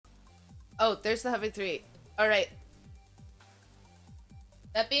Oh, there's the heavy 3. Alright.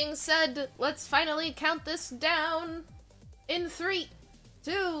 That being said, let's finally count this down. In 3,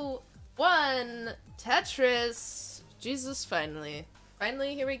 2, 1, Tetris. Jesus, finally.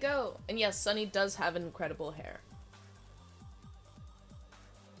 Finally, here we go. And yes, Sunny does have incredible hair.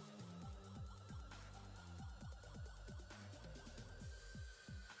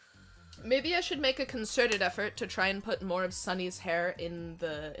 Maybe I should make a concerted effort to try and put more of Sunny's hair in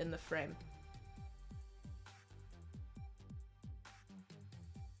the frame.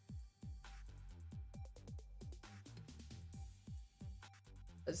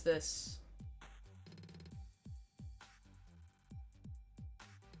 Is this?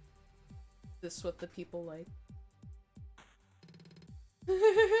 Is this what the people like?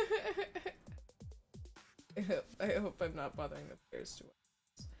 I hope I'm not bothering the players too much.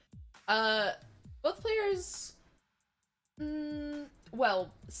 Both players...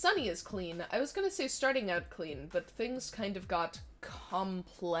 well, Sunny is clean. I was gonna say starting out clean, but things kind of got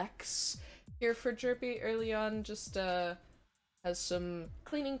complex here for Jerpi early on. Just, has some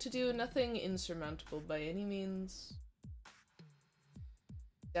cleaning to do, nothing insurmountable by any means.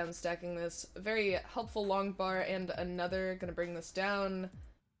 Down stacking this. Very helpful long bar and another. Gonna bring this down.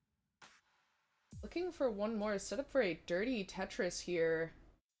 Looking for one more. Set up for a dirty Tetris here.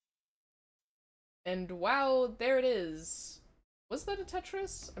 And wow, there it is. Was that a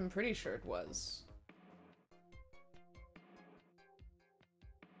Tetris? I'm pretty sure it was.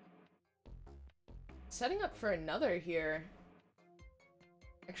 Setting up for another here.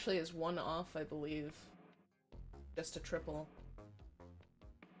 Actually is one off, I believe. Just a triple.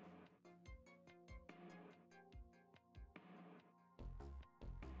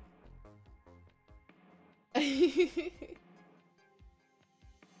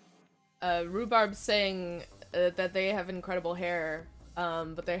 Rhubarb saying that they have incredible hair,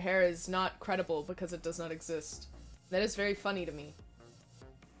 but their hair is not credible because it does not exist. That is very funny to me.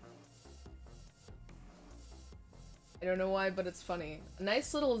 I don't know why, but it's funny. A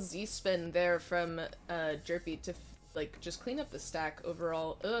nice little Z-spin there from Jerpi to like just clean up the stack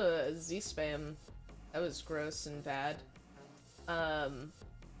overall. Ugh, Z-spam. That was gross and bad.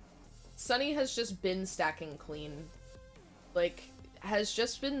 Sunny has just been stacking clean. Like, has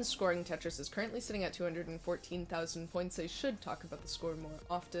just been scoring Tetris, is currently sitting at 214,000 points. I should talk about the score more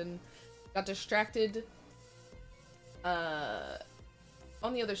often. Got distracted.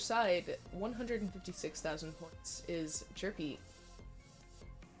 On the other side, 156,000 points is Jerpi.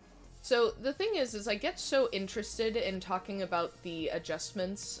 So the thing is I get so interested in talking about the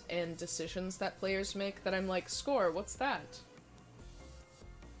adjustments and decisions that players make that I'm like, score, what's that?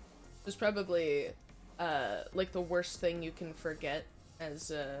 It's probably, like the worst thing you can forget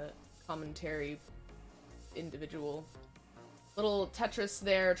as a commentary individual. Little Tetris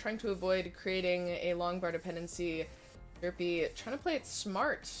there, trying to avoid creating a long bar dependency. Jerpi trying to play it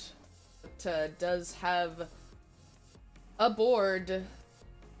smart, but does have a board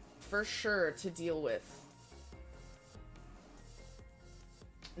for sure to deal with.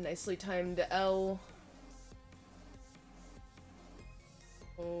 Nicely timed L.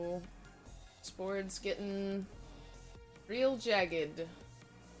 Oh, this board's getting real jagged.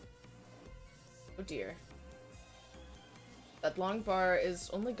 Oh dear. That long bar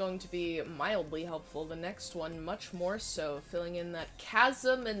is only going to be mildly helpful. The next one, much more so. Filling in that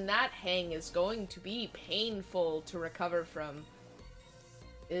chasm, and that hang is going to be painful to recover from.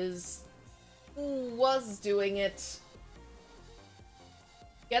 Was doing it.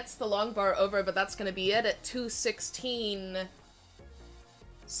 Gets the long bar over, but that's gonna be it at 216.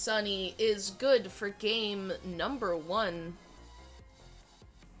 Sunny is good for game number 1.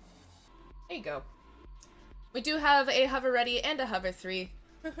 There you go. We do have a hover ready and a hover 3.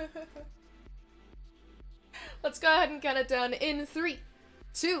 Let's go ahead and count it down in 3,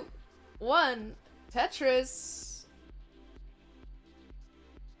 2, 1. Tetris.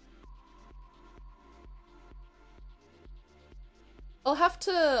 I'll have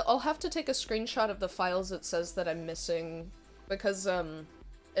to take a screenshot of the files it says that I'm missing because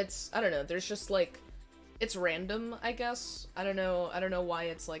it's, I don't know, there's just like, it's random, I guess. I don't know why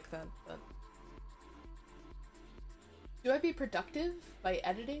it's like that, but do I be productive by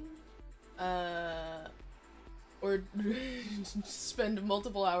editing? Or spend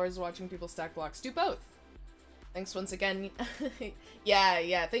multiple hours watching people stack blocks? Do both. Thanks once again.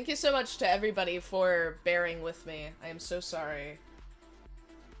 Yeah, thank you so much to everybody for bearing with me. I am so sorry.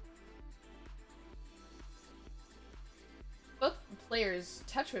 Both players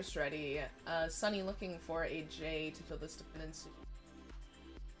Tetris ready. Sunny looking for a J to fill this dependency.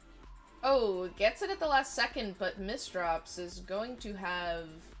 Oh, gets it at the last second, but misdrops is going to have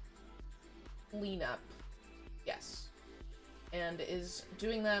cleanup. Yes. And is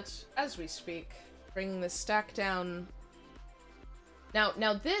doing that as we speak, bringing the stack down.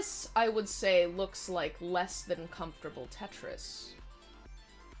 Now this, I would say, looks like less than comfortable Tetris.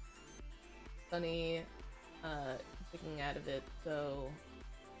 Sunny, digging out of it, though,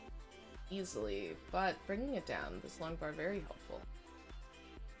 easily, but bringing it down, this long bar, very helpful.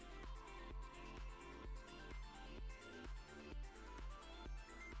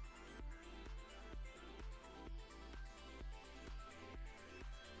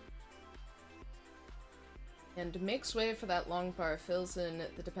 And makes way for that long bar, fills in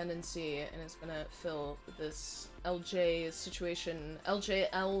the dependency, and is gonna fill this LJL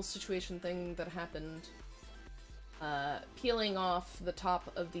situation thing that happened. Peeling off the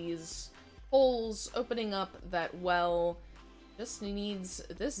top of these holes, opening up that well. Just needs,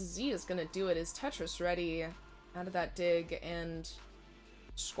 this Z is gonna do it. Is Tetris ready out of that dig and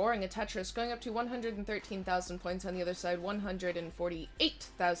scoring a Tetris, going up to 113,000 points on the other side.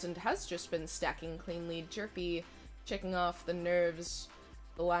 148,000 has just been stacking cleanly. Jerpi checking off the nerves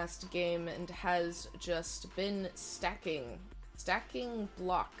the last game and has just been stacking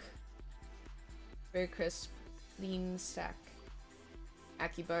block. Very crisp, clean stack.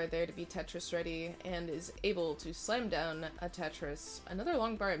 Akibar there to be Tetris ready and is able to slam down a Tetris. Another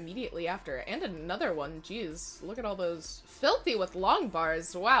long bar immediately after, and another one. Jeez, look at all those. Filthy with long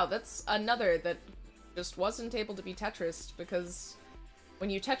bars. Wow, that's another that just wasn't able to be Tetris, because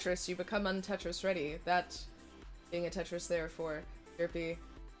when you Tetris, you become un-Tetris ready. That being a Tetris there for Jerpi.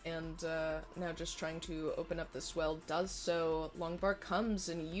 And now just trying to open up this well, does so. Long bar comes,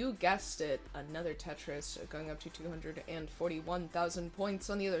 and you guessed it, another Tetris, going up to 241,000 points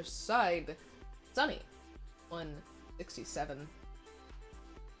on the other side. Sunny, 167.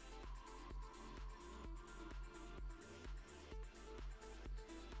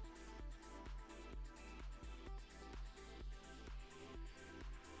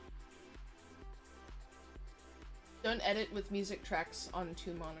 Don't edit with music tracks on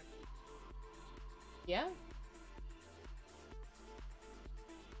 2 monitors. Yeah?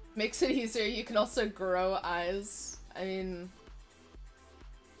 Makes it easier. You can also grow eyes. I mean,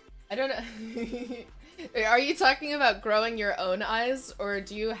 I don't know. Are you talking about growing your own eyes, or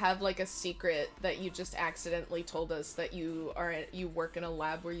do you have like a secret that you just accidentally told us that you work in a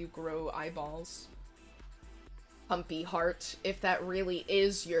lab where you grow eyeballs? Pumpy Heart, if that really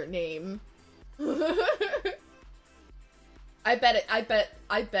is your name. I bet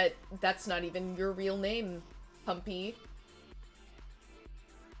that's not even your real name, Pumpy.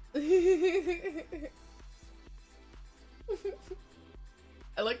 I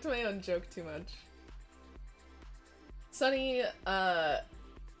liked my own joke too much. Sunny,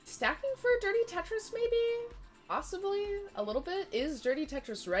 stacking for Dirty Tetris maybe? Possibly? A little bit? Is Dirty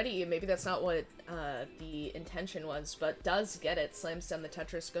Tetris ready? Maybe that's not what the intention was, but does get it. Slams down the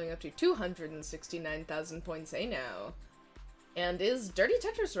Tetris, going up to 269,000 points now. And is Dirty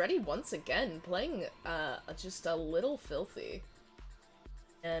Tetris ready once again, playing just a little filthy.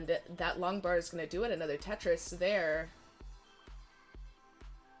 And that long bar is gonna do it, another Tetris there.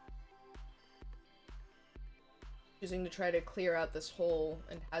 Choosing to try to clear out this hole,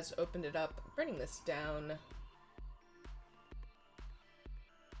 and has opened it up, burning this down.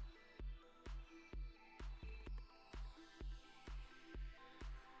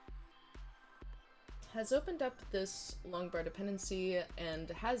 Has opened up this long bar dependency and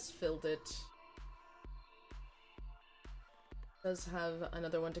has filled it. Does have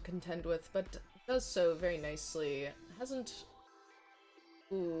another one to contend with, but does so very nicely. Hasn't...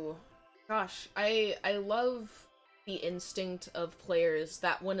 Ooh. Gosh, I love the instinct of players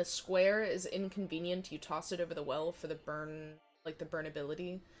that when a square is inconvenient, you toss it over the well for the burn, like the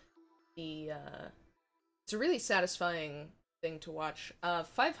burnability. It's a really satisfying thing to watch.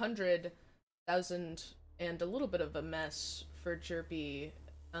 500,000 and a little bit of a mess for Jerpi,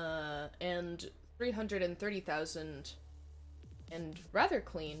 and 330,000 and rather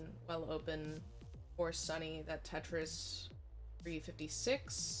clean, well open for Sunny. That Tetris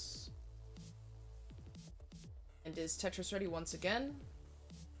 356. And is Tetris ready once again?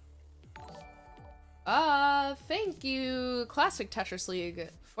 Thank you, Classic Tetris League,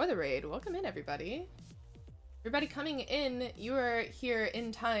 for the raid. Welcome in, everybody. Everybody coming in, you are here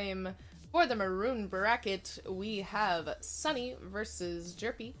in time for the Maroon bracket. We have Sunny versus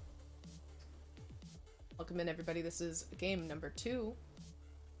Jerpi. Welcome in, everybody. This is game number 2.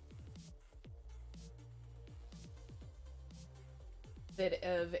 Bit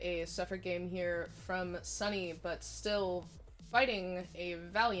of a suffer game here from Sunny, but still fighting a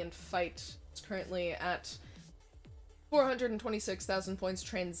valiant fight. It's currently at 426,000 points,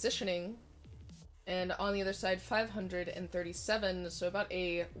 transitioning And on the other side, 537, so about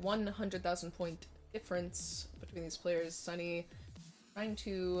a 100,000 point difference between these players. Sunny trying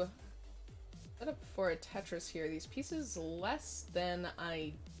to set up for a Tetris here. These pieces less than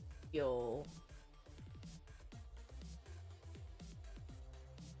ideal.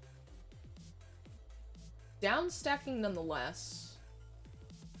 Down stacking nonetheless.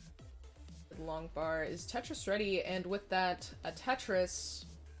 The long bar is Tetris ready, and with that, a Tetris.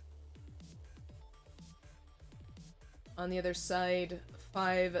 On the other side,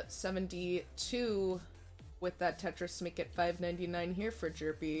 572 with that Tetris to make it 599 here for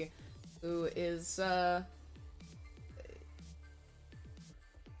Jerpi, who is, I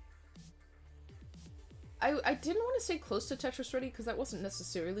didn't want to say close to Tetris ready, because that wasn't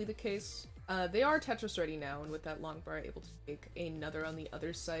necessarily the case. They are Tetris ready now, and with that long bar, able to take another on the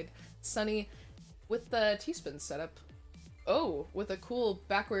other side. Sunny, with the T-spin setup. Oh, with a cool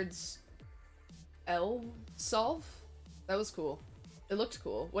backwards L solve? That was cool. It looked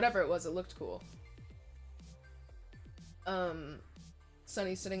cool. Whatever it was, it looked cool.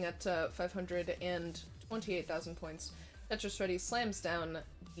 Sunny sitting at 528,000 points. Tetris ready slams down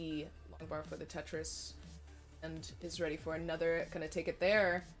the long bar for the Tetris and is ready for another. Gonna take it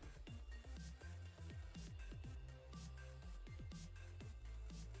there.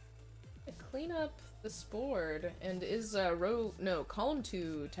 Clean up this board, and is column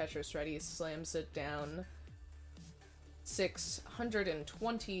 2 Tetris ready, slams it down.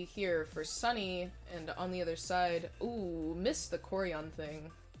 620 here for Sunny, and on the other side, ooh, missed the Corian thing.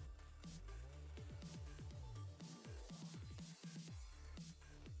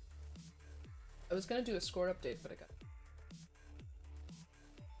 I was gonna do a score update, but I got...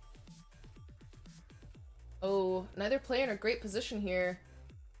 Oh, neither player in a great position here.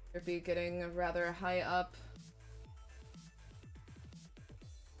 Jerpi getting rather high up.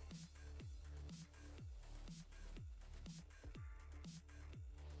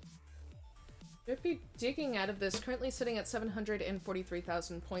 Jerpi digging out of this, currently sitting at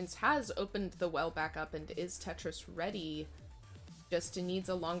 743,000 points, has opened the well back up and is Tetris ready. Just needs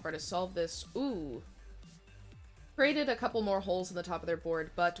a long bar to solve this. Ooh. Created a couple more holes in the top of their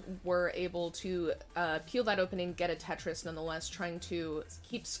board, but were able to peel that opening, get a Tetris nonetheless, trying to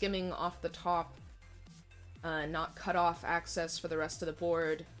keep skimming off the top, not cut off access for the rest of the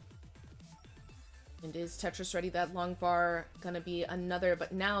board. And is Tetris ready? That long bar gonna be another,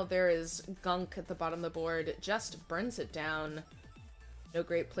 but now there is gunk at the bottom of the board. Just burns it down. No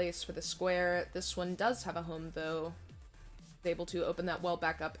great place for the square. This one does have a home, though. Able to open that well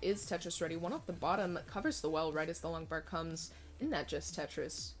back up. Is Tetris ready? One off the bottom, covers the well right as the long bar comes. In that just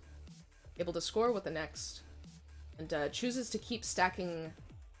Tetris. Able to score with the next. And chooses to keep stacking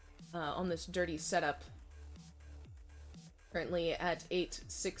on this dirty setup. Currently at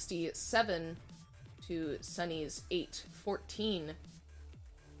 867 to Sunny's 814.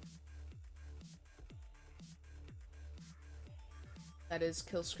 That is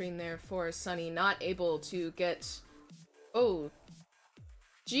kill screen there for Sunny. Not able to get... Oh,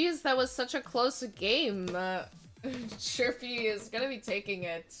 geez, that was such a close game. Jerpi is gonna be taking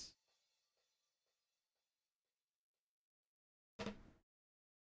it.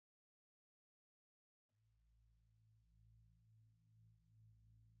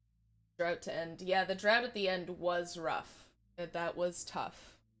 Drought to end. Yeah, the drought at the end was rough. That was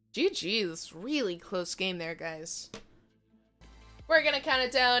tough. GG's, really close game there, guys. We're gonna count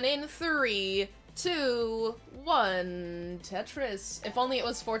it down in 3, 2, 1. Tetris. If only it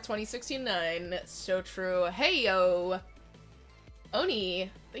was for 2069. So true. Hey yo!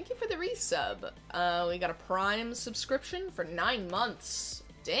 Oni, thank you for the resub. We got a Prime subscription for 9 months.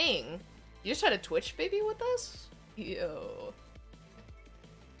 Dang. You just had a Twitch baby with us? Yo.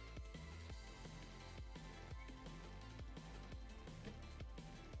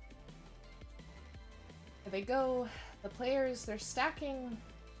 There they go. The players, they're stacking.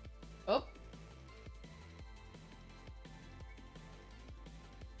 Oh.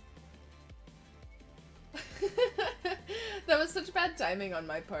 That was such bad timing on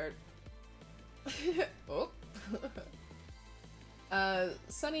my part. Oh.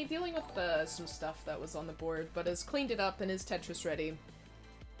 Sunny dealing with some stuff that was on the board, but has cleaned it up and is Tetris ready.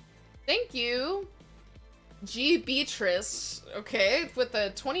 Thank you! G. Beatrice. Okay, with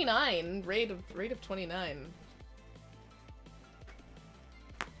a 29, rate of 29.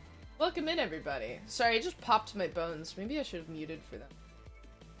 Welcome in, everybody. Sorry, I just popped my bones. Maybe I should have muted for them.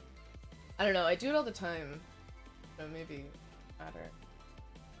 I don't know, I do it all the time. So maybe matter.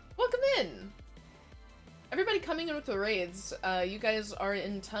 Welcome in! Everybody coming in with the raids, you guys are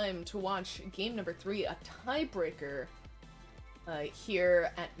in time to watch game number 3, a tiebreaker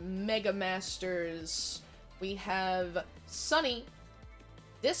here at Mega Masters, we have Sunny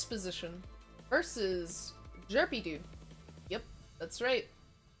Disposition versus Jerpi Dude. Yep, that's right.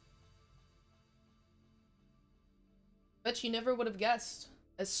 Bet you never would have guessed,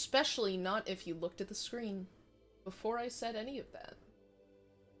 especially not if you looked at the screen before I said any of that.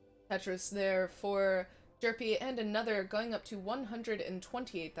 Tetris there for Jerpi, and another going up to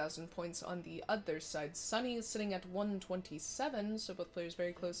 128,000 points on the other side. Sunny is sitting at 127, so both players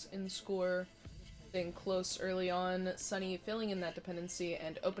very close in score. Staying close early on. Sunny filling in that dependency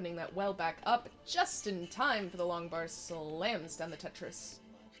and opening that well back up just in time for the long bar. Slams down the Tetris,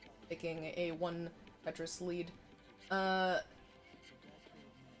 taking a 1 Tetris lead.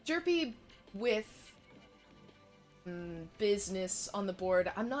 Jerpi with business on the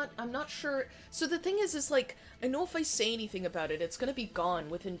board. I'm not sure. So the thing is like, I know if I say anything about it, it's gonna be gone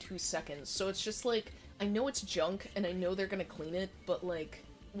within 2 seconds. So it's just like, I know it's junk and I know they're gonna clean it, but like,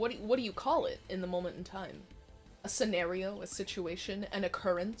 what do you call it in the moment in time? A scenario, a situation, an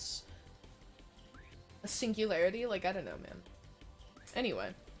occurrence, a singularity? Like, I don't know, man.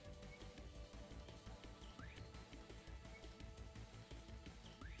 Anyway.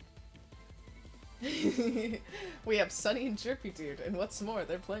 We have Sunny and Jerpi Dude, and what's more,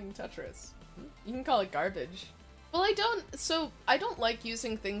 they're playing Tetris. You can call it garbage. Well, I don't like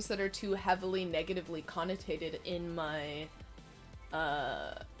using things that are too heavily negatively connotated in my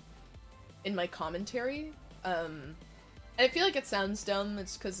commentary. And I feel like it sounds dumb.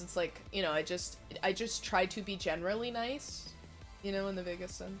 It's because it's like, you know, I just try to be generally nice, you know, in the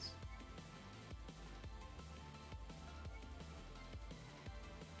biggest sense.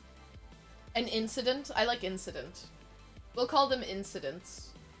 An incident? I like incident. We'll call them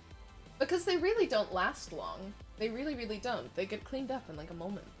incidents. Because they really don't last long. They really, really don't. They get cleaned up in like a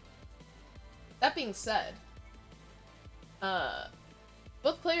moment. That being said,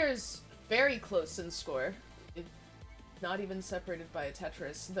 both players very close in score. Not even separated by a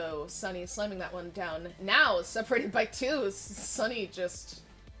Tetris, though Sunny slamming that one down. Now separated by 2. Sunny just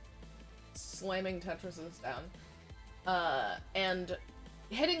slamming Tetrises down. And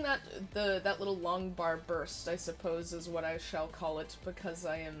hitting that little long bar burst, I suppose, is what I shall call it, because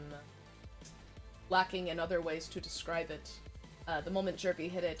I am lacking in other ways to describe it. The moment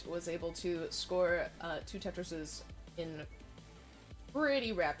Jerpi hit it, was able to score 2 Tetrises in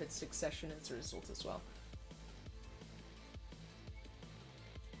pretty rapid succession as a result as well.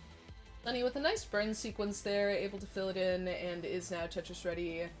 Sunny with a nice burn sequence there, able to fill it in, and is now Tetris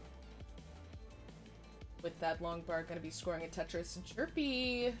ready. With that long bar, gonna be scoring a Tetris.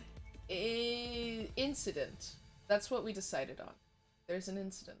 Jerpi, incident. That's what we decided on. There's an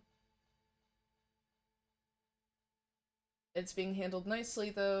incident. It's being handled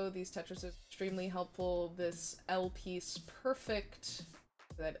nicely, though. These Tetris are extremely helpful. This L piece, perfect.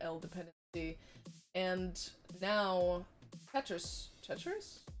 That L dependency. And now, Tetris.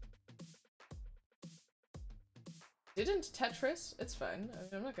 Tetris? Didn't Tetris? It's fine.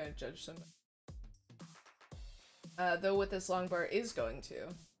 I'm not gonna judge someone. Though what this long bar is going to.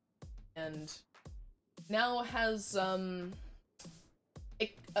 And now has, a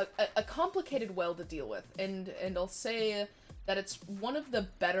complicated well to deal with. And I'll say that it's one of the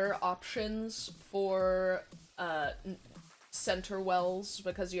better options for, center wells,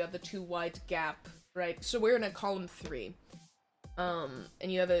 because you have the 2 wide gap, right? So we're in a column 3. And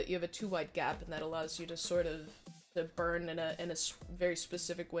you have a 2 wide gap, and that allows you to sort of to burn in a very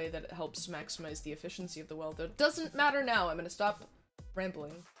specific way that helps maximize the efficiency of the well, though it doesn't matter now. I'm gonna stop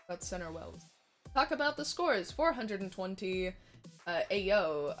rambling about center wells. Talk about the scores. 420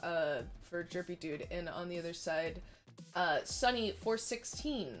 AO for Jerpi Dude, and on the other side, Sunny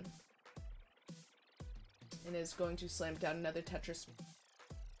 416, and is going to slam down another Tetris.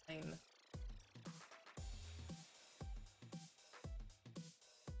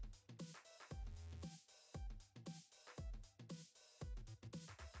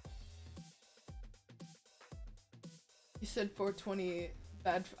 You said 420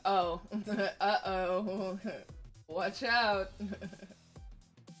 bad. Oh. Uh-oh. Watch out.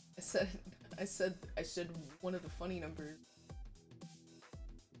 I said one of the funny numbers.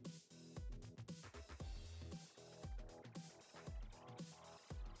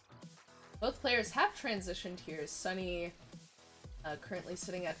 Both players have transitioned here. Sunny, currently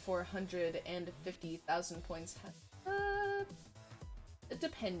sitting at 450,000 points, has a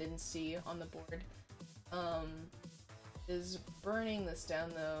dependency on the board. Is burning this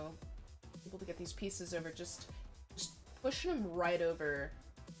down, though. Able to get these pieces over, just pushing them right over.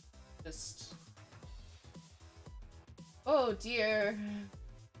 Just... Oh dear.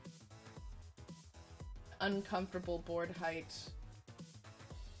 Uncomfortable board height.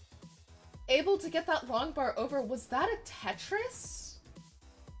 able to get that long bar over. Was that a Tetris?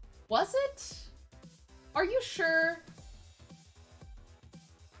 Was it? Are you sure?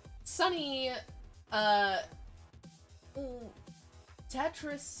 Sunny,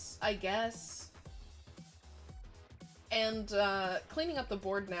 Tetris, I guess. And, cleaning up the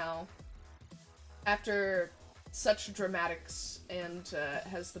board now, after such dramatics, and,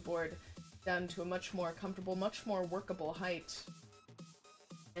 has the board down to a much more comfortable, much more workable height.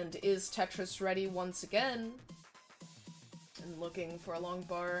 And is Tetris ready once again? And looking for a long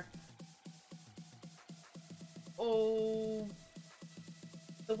bar. Oh,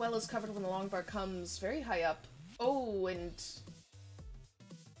 the well is covered when the long bar comes very high up. Oh, and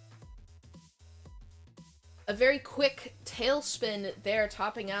a very quick tailspin there,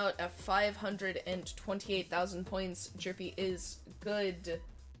 topping out at 528,000 points. Jerpi is good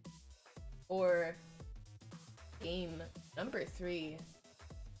for game number 3.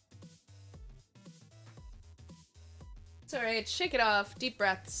 It's alright, shake it off, deep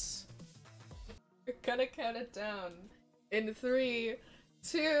breaths. We're gonna count it down in 3,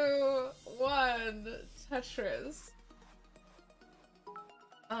 2, 1, Tetris.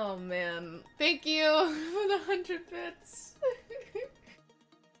 Oh man, thank you for the 100 bits.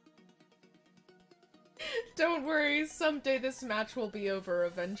 Don't worry, someday this match will be over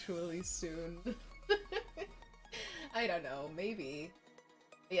eventually soon. I don't know, maybe.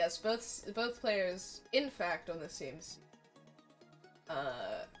 Yes, both players, in fact, on the same team.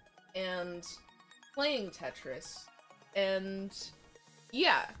 And playing Tetris. And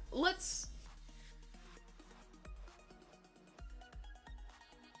yeah, let's...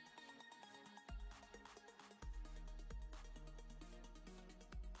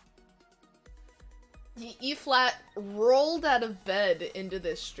 E-flat rolled out of bed into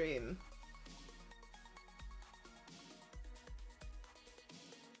this stream.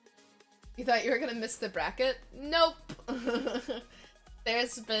 You thought you were gonna miss the bracket? Nope!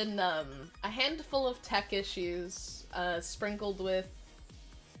 There's been, a handful of tech issues, sprinkled with,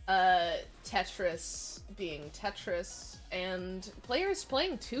 Tetris being Tetris, and players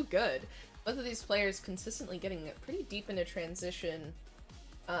playing too good. Both of these players consistently getting pretty deep into transition,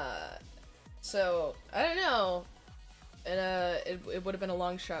 so, I don't know. It would have been a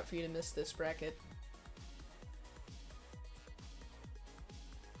long shot for you to miss this bracket.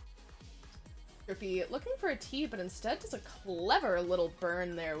 Jerpi looking for a T, but instead does a clever little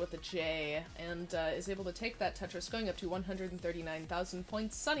burn there with a J, and is able to take that Tetris, going up to 139,000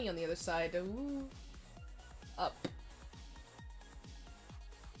 points. Sunny on the other side. Ooh. Up.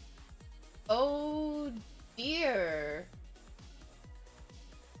 Oh dear.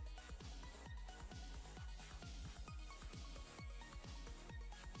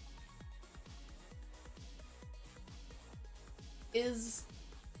 Is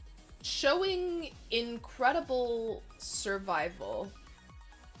showing incredible survival,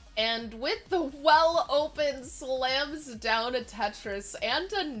 and with the well open slams down a Tetris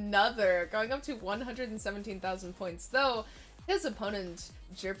and another, going up to 117,000 points, though his opponent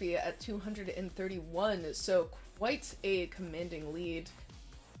Jerpi at 231, so quite a commanding lead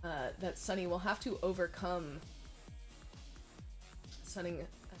that Sunny will have to overcome. Sunny at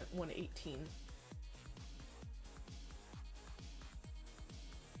 118.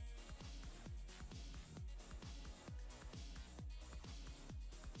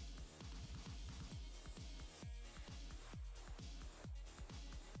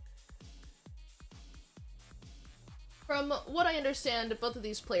 From what I understand, both of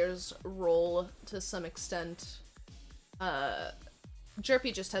these players roll to some extent.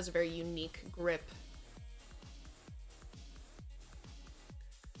 Jerpi just has a very unique grip.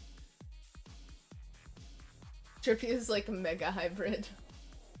 Jerpi is like a mega hybrid.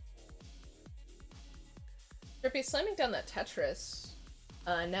 Jerpi slamming down that Tetris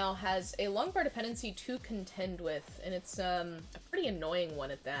now has a long bar dependency to contend with, and it's a pretty annoying one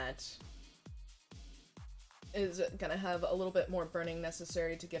at that. Is gonna have a little bit more burning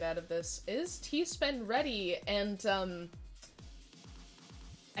necessary to get out of this. Is T-Spin ready? And,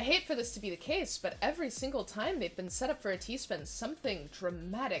 I hate for this to be the case, but every single time they've been set up for a T-Spin, something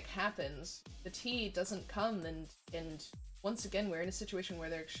dramatic happens. The T doesn't come, and once again, we're in a situation where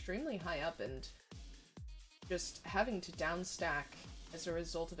they're extremely high up and just having to downstack as a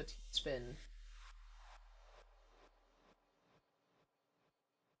result of a T-Spin.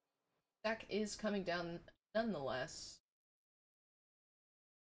 Stack is coming down nonetheless,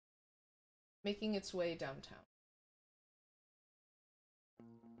 making its way downtown.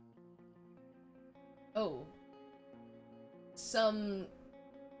 Oh. Some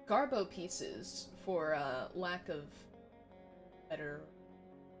Garbo pieces, for lack of better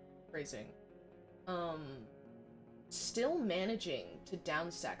phrasing. still managing to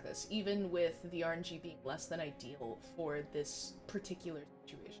downstack this, even with the RNG being less than ideal for this particular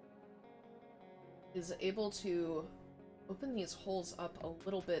situation. Is able to open these holes up a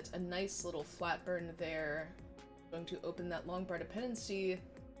little bit, a nice little flat burn there. Going to open that long bar dependency,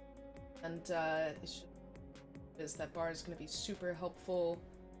 and that bar is going to be super helpful.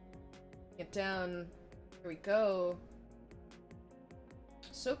 Get down. Here we go.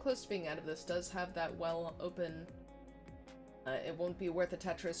 So close to being out of this. Does have that well open. It won't be worth a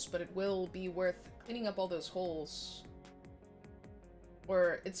Tetris, but it will be worth cleaning up all those holes.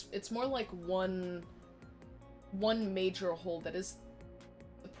 Or it's more like one major hole that is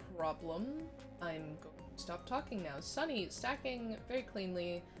the problem. I'm going to stop talking now. Sunny stacking very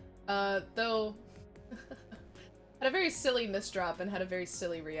cleanly, though had a very silly misdrop and had a very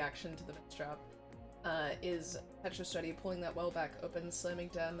silly reaction to the misdrop. Is FrenchiestFrie pulling that well back open, slamming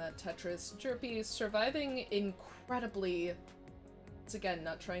down that Tetris. Jerpi surviving incredibly. Once again,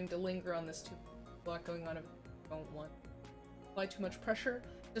 not trying to linger on this too much. A lot going on. I don't want to apply too much pressure.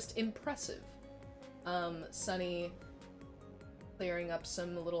 Just impressive. Sunny clearing up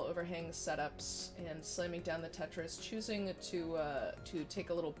some little overhang setups and slamming down the Tetris, choosing to take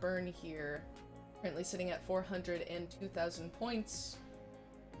a little burn here. Currently sitting at 402,000 points.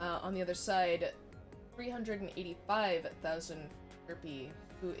 On the other side, 385,000 Jerpi,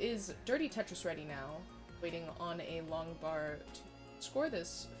 who is dirty Tetris ready now, waiting on a long bar to score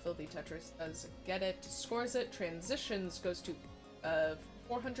this filthy Tetris. Does get it, scores it, transitions, goes to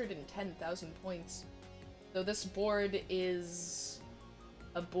 410,000 points. So this board is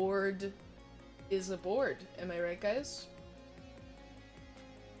a board is a board. Am I right, guys?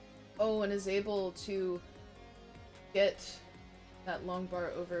 Oh, and is able to get that long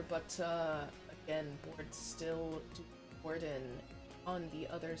bar over, but again, board still to board in on the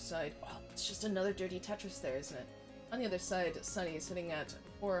other side. Oh, it's just another dirty Tetris there, isn't it? On the other side, Sunny sitting at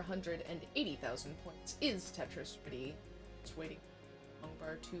 480,000 points. Is Tetris ready? Just waiting for long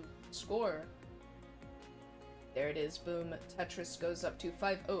bar to score. There it is, boom. Tetris goes up to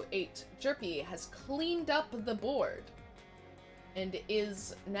 508. Jerpi has cleaned up the board and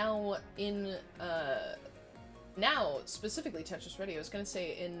is now in, now, specifically Tetris ready. I was gonna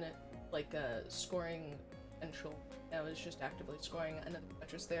say in, like, scoring potential. Now it's just actively scoring another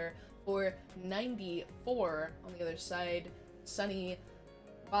Tetris there for 94. On the other side, Sunny,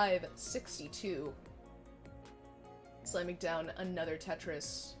 562. Slamming down another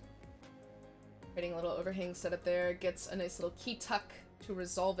Tetris. Creating a little overhang setup there, gets a nice little key tuck to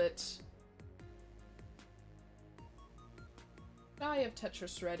resolve it. Shy of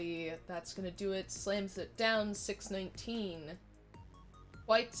Tetris ready, that's gonna do it. Slams it down, 619.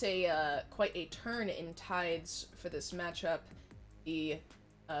 Quite a turn in tides for this matchup. The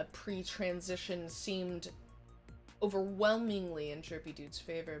pre-transition seemed overwhelmingly in Jerpi Dude's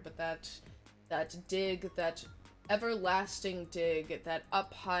favor, but that dig, that everlasting dig, that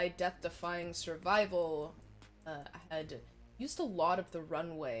up-high, death-defying survival had used a lot of the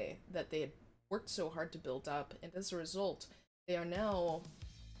runway that they had worked so hard to build up, and as a result, they are now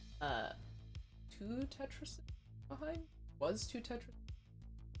 2 Tetris behind? Was 2 Tetris?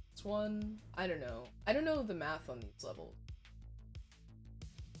 It's 1? I don't know. I don't know the math on these levels.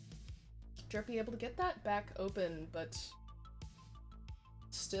 Jerpi able to get that back open, but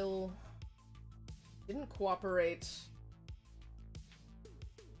still didn't cooperate.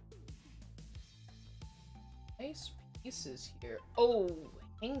 Nice pieces here. Oh,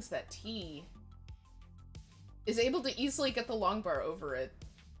 hangs that T. Is able to easily get the long bar over it.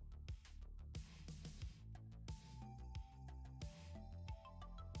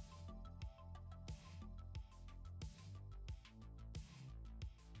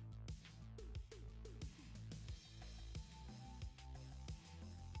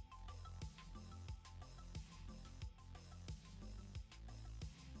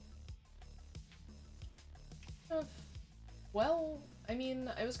 Well, I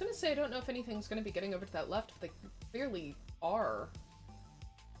mean, I was gonna say I don't know if anything's gonna be getting over to that left, but they clearly are.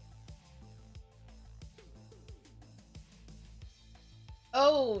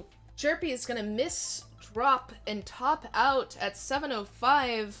 Oh, Jerpi is gonna miss, drop, and top out at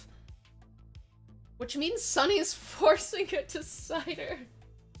 705, which means Sunny's forcing it to Cider.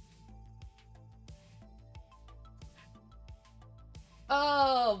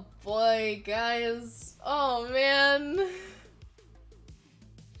 Oh boy, guys. Oh man.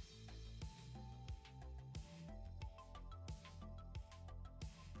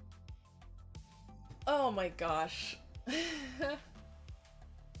 Oh my gosh.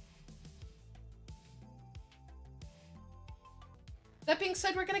 That being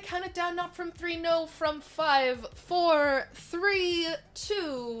said, we're gonna count it down not from 3, no, from 5, 4, 3,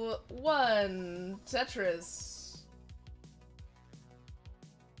 2, 1. Tetris.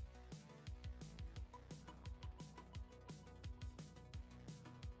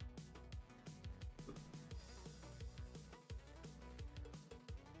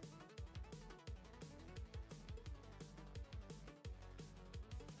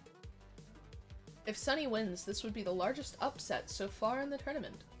 If Sunny wins, this would be the largest upset so far in the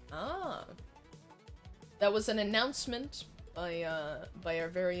tournament. Ah. That was an announcement by our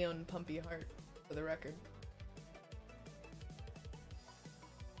very own Pumpy Heart, for the record.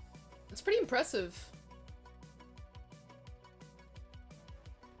 It's pretty impressive.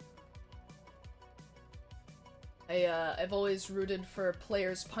 I've always rooted for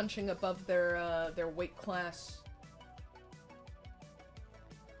players punching above their weight class.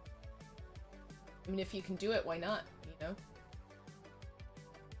 I mean, if you can do it, why not, you know?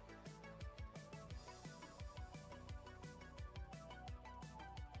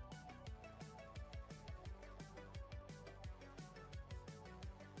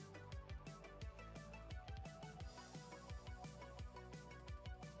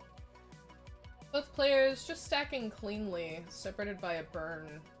 Both players just stacking cleanly, separated by a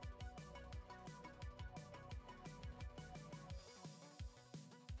burn.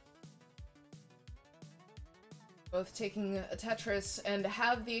 Both taking a Tetris and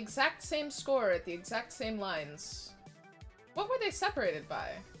have the exact same score at the exact same lines. What were they separated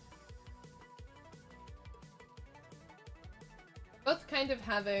by? Both kind of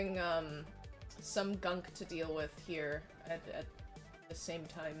having some gunk to deal with here at the same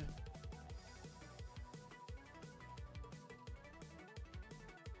time.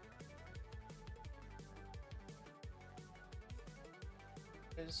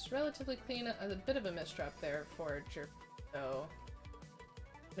 There's relatively clean, a bit of a misdrop there for Jerpi, though.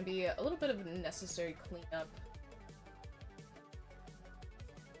 Gonna be a little bit of necessary cleanup.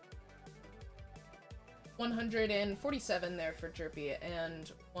 147 there for Jerpi,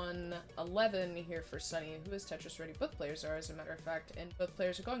 and 111 here for Sunny, who is Tetris ready. Both players are, as a matter of fact, and both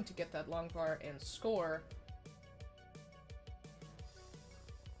players are going to get that long bar and score.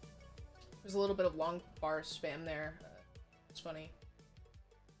 There's a little bit of long bar spam there. It's funny.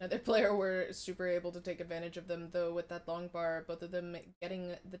 Neither player were super able to take advantage of them, though, with that long bar, both of them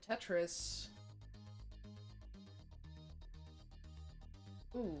getting the Tetris.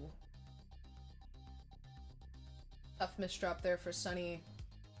 Ooh. Tough misdrop there for Sunny,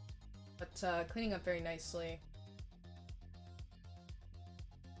 but cleaning up very nicely.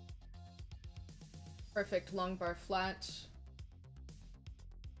 Perfect long bar flat.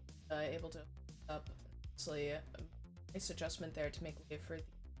 Able to up nicely. A nice adjustment there to make way for the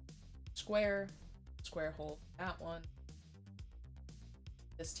square hole, that one.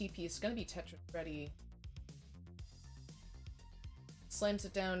 This TP is gonna be Tetris ready. Slams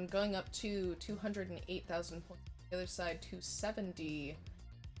it down, going up to 208,000 points. The other side, 270.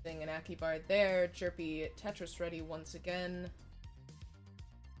 Getting an Aki bar there. Jerpi Tetris ready once again.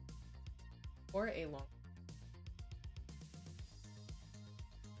 For a long.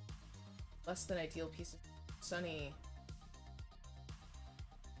 Less than ideal piece of Sunny.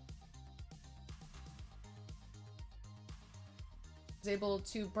 Is able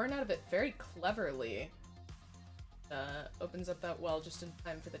to burn out of it very cleverly. Opens up that well just in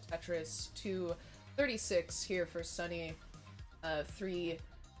time for the Tetris. 236 here for Sunny.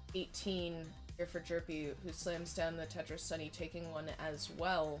 318 here for Jerpi, who slams down the Tetris. Sunny taking one as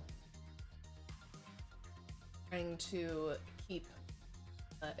well. Trying to keep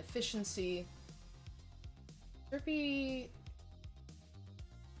efficiency. Jerpi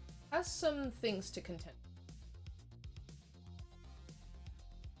has some things to contend.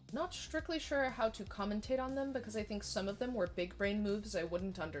 Not strictly sure how to commentate on them, because I think some of them were big brain moves I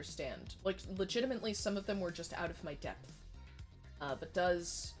wouldn't understand. Like, legitimately, some of them were just out of my depth. But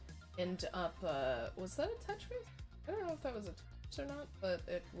does end up, was that a Tetris? I don't know if that was a Tetris or not, but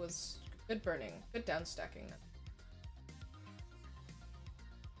it was good burning, good downstacking.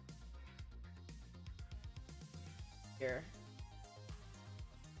 Here.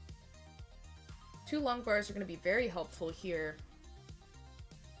 2 long bars are going to be very helpful here.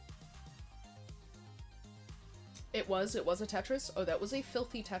 It was a Tetris. Oh, that was a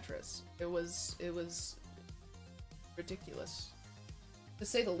filthy Tetris. It was ridiculous. To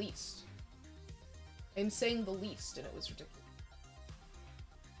say the least. I'm saying the least, and it was ridiculous.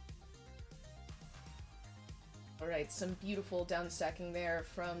 Alright, some beautiful downstacking there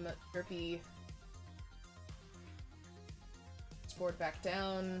from Jerpi. Board back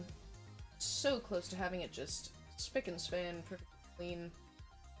down. So close to having it just spick and span, perfectly clean.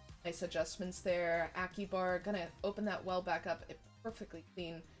 Nice adjustments there. Aki bar, gonna open that well back up. Perfectly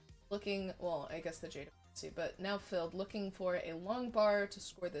clean. Looking, well, I guess the Jade, see, but now filled. Looking for a long bar to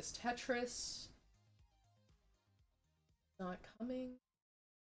score this Tetris. Not coming.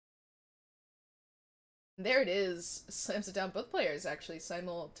 There it is. Slams it down. Both players actually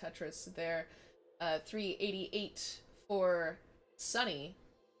simul Tetris there. 388 for Sunny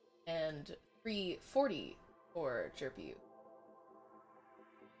and 340 for Jerpi.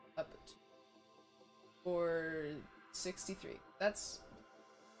 Up to 463. That's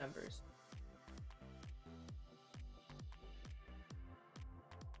numbers.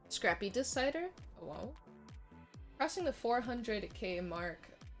 Scrappy Decider? Oh, wow. Crossing the 400k mark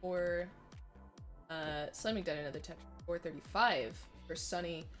for slamming down another Tetris. 435 for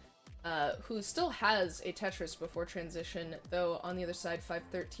Sunny, who still has a Tetris before transition, though on the other side,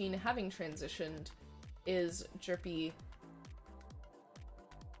 513, having transitioned, is Jerpi.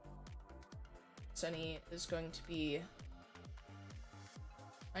 Sunny is going to be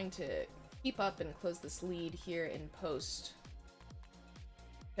trying to keep up and close this lead here in post.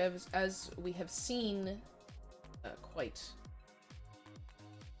 As we have seen, quite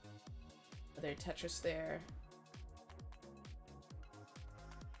another Tetris there.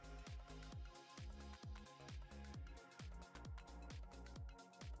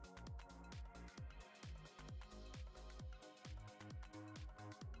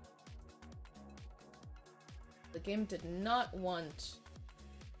 The game did not want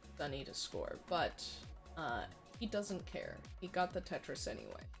Sunny to score, but he doesn't care. He got the Tetris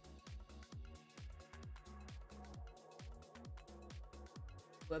anyway.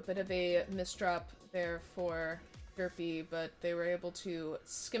 A bit of a misdrop there for Jerpi, but they were able to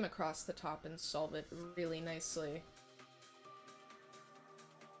skim across the top and solve it really nicely.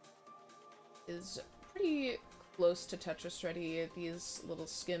 Is pretty close to Tetris ready. These little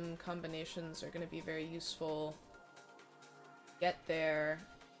skim combinations are going to be very useful. Get there.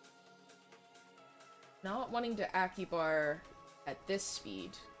 Not wanting to Aki bar at this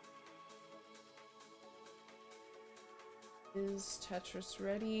speed. Is Tetris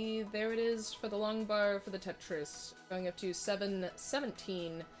ready? There it is for the long bar for the Tetris. Going up to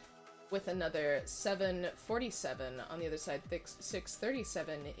 717 with another 747 on the other side.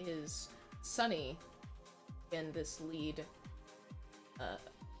 637 is Sunny. And this lead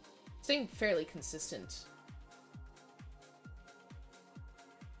staying fairly consistent.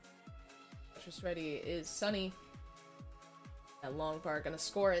 Tetris ready is Sunny. That long bar gonna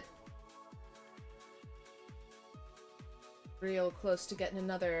score it. Real close to getting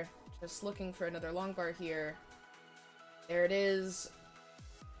another. Just looking for another long bar here. There it is.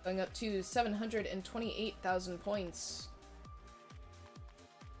 Going up to 728,000 points.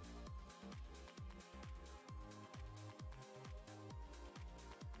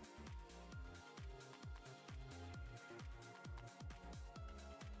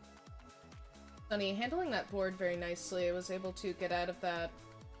 Sunny handling that board very nicely. Was able to get out of that.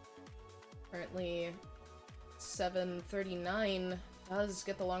 Currently 739 does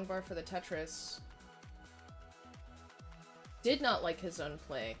get the long bar for the Tetris. Did not like his own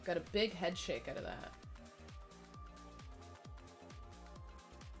play. Got a big head shake out of that.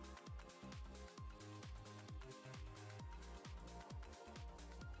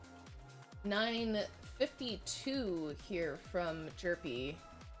 $952 here from Jerpi,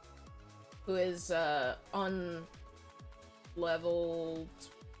 who is on level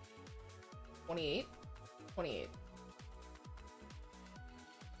 28. 28.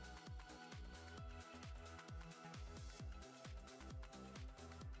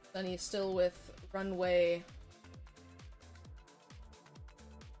 Sunny still with Runway.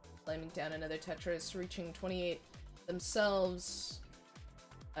 Slamming down another Tetris, reaching 28 themselves.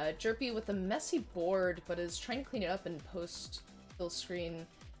 Jerpi with a messy board, but is trying to clean it up in post kill screen.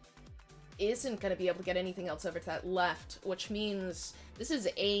 Isn't going to be able to get anything else over to that left, which means this is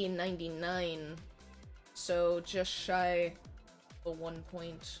A99. So just shy of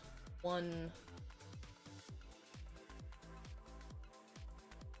 1.1.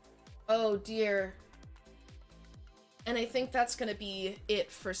 Oh dear. And I think that's gonna be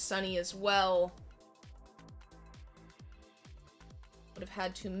it for Sunny as well. Would have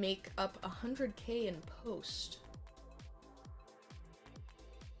had to make up 100k in post.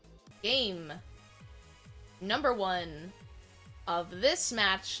 Game number 1 of this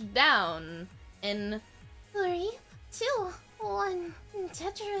match down in 3, 2, 1,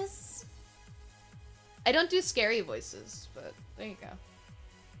 Tetris. I don't do scary voices, but there you go.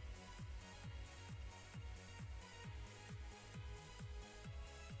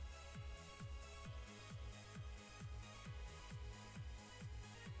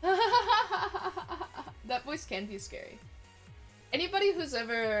 that voice can be scary. Anybody who's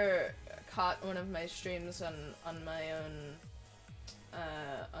ever caught one of my streams on my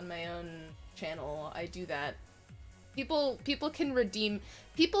own channel, I do that. People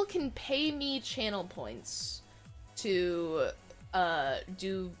can pay me channel points to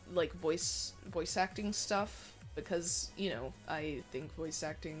do like voice acting stuff because, you know, I think voice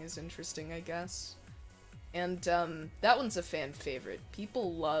acting is interesting, I guess. And that one's a fan favorite.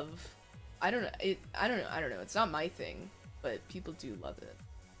 People love, I don't know, it's not my thing, but people do love it.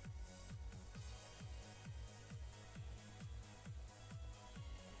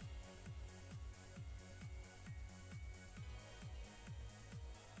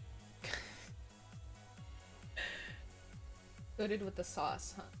 Coated with the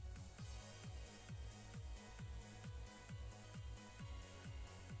sauce, huh?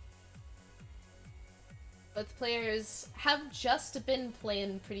 Both players have just been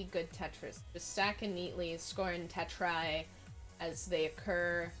playing pretty good Tetris, just stacking neatly, scoring tetrai as they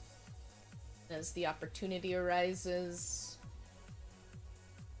occur, as the opportunity arises.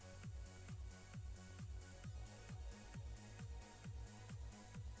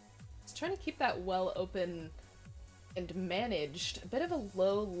 Just trying to keep that well open and managed. A bit of a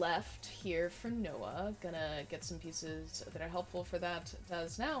low left here for Noah. Gonna get some pieces that are helpful for that.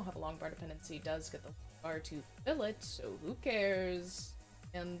 Does now have a long bar dependency, does get the bar to fill it, so who cares?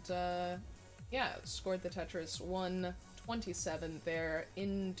 And yeah, scored the Tetris 127 there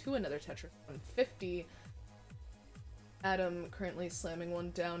into another Tetris 150. Adam currently slamming one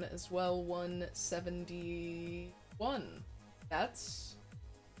down as well, 171. That's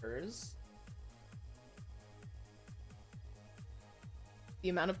hers. The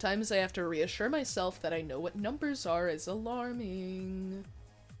amount of times I have to reassure myself that I know what numbers are is alarming.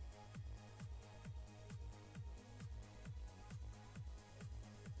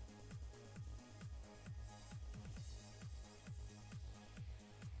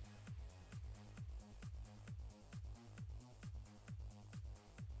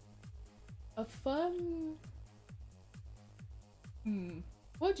 A fun...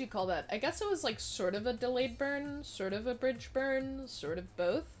 What would you call that? I guess it was like sort of a delayed burn, sort of a bridge burn, sort of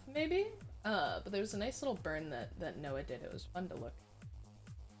both, maybe? But there was a nice little burn that Noah did. It was fun to look.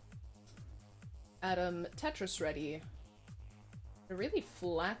 Adam, Tetris ready. A really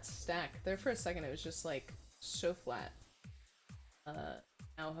flat stack. There for a second it was just like so flat.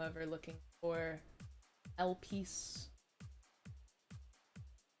 Now however looking for L piece.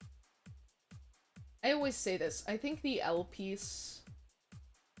 I always say this, I think the L piece,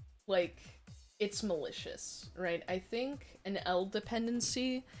 like, it's malicious, right? I think an L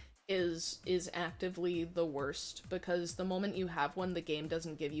dependency is actively the worst, because the moment you have one, the game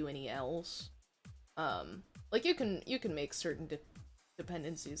doesn't give you any L's. Like, you can make certain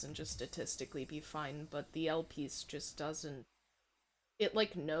dependencies and just statistically be fine, but the L piece just doesn't. It,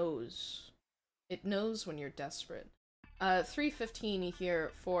 like, knows. It knows when you're desperate. 315 here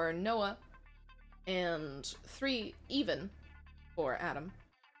for Noah, and 3 even for Adam.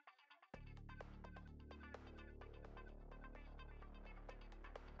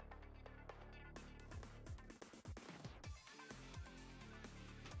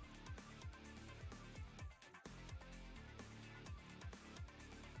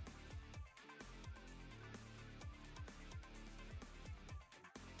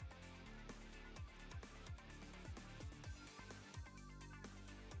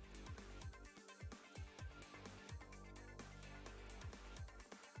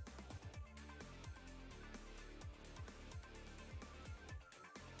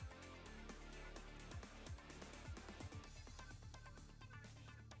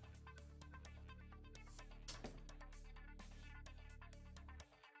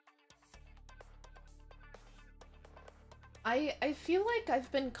 I feel like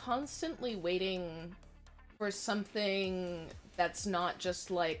I've been constantly waiting for something that's not just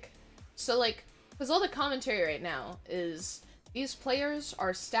like... So, like, because all the commentary right now is these players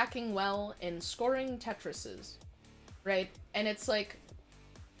are stacking well and scoring Tetrises, right? And it's like,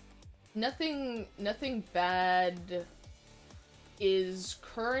 nothing bad is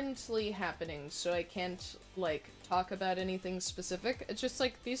currently happening, so I can't, like, talk about anything specific. It's just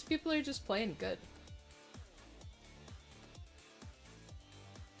like, these people are just playing good.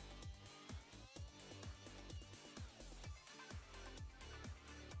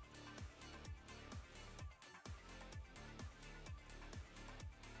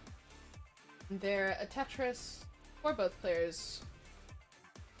 They're a Tetris for both players.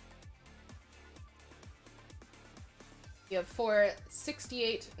 You have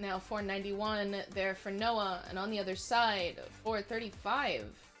 468, now 491 there for Noah, and on the other side, 435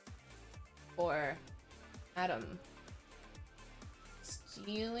 for Adam is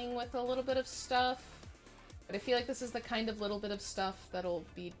dealing with a little bit of stuff, but I feel like this is the kind of little bit of stuff that'll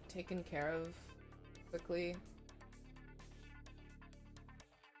be taken care of quickly.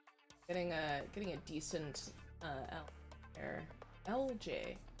 Getting a decent L there.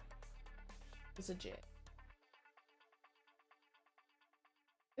 LJ is a J.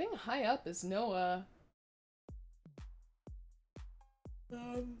 Getting high up is Noah.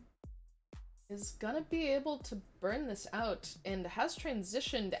 Is gonna be able to burn this out and has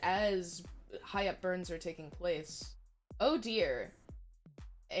transitioned as high up burns are taking place. Oh dear.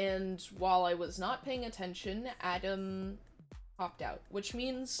 And while I was not paying attention, Adam popped out, which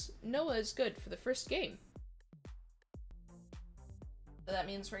means Noah is good for the first game. So that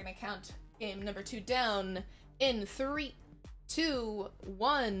means we're gonna count game number 2 down in 3, 2,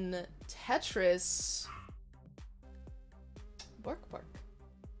 1, Tetris. Bork bork.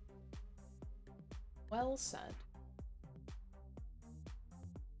 Well said.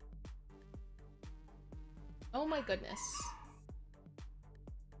 Oh my goodness.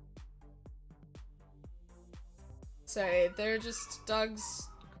 Sorry, they're just dogs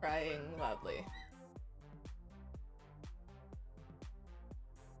crying loudly.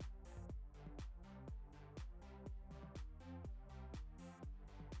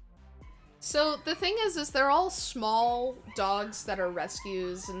 So the thing is they're all small dogs that are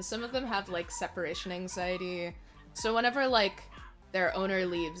rescues, and some of them have like separation anxiety. So whenever like their owner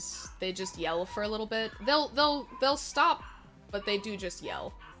leaves, they just yell for a little bit. They'll stop, but they do just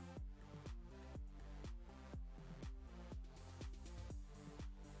yell.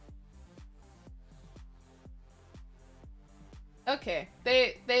 Okay,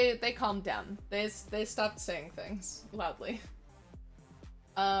 they calmed down. They stopped saying things loudly.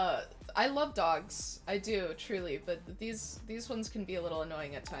 I love dogs. I do, truly, but these ones can be a little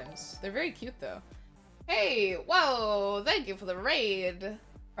annoying at times. They're very cute, though. Hey, whoa, thank you for the raid.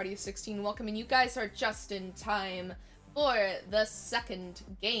 Party of 16, welcome, and you guys are just in time for the second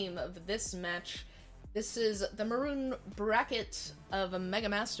game of this match. This is the Maroon bracket of Mega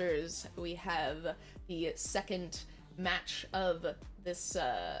Masters. We have the second match of this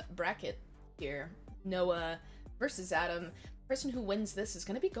bracket here. Noah versus Adam. The person who wins this is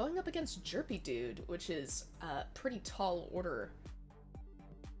going to be going up against Jerpi Dude, which is a pretty tall order.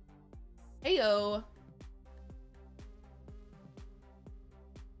 Heyo!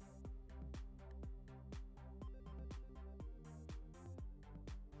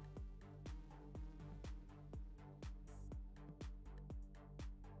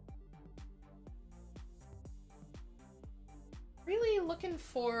 Really looking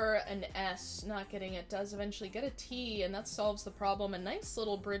for an S, not getting it, does eventually get a T, and that solves the problem. A nice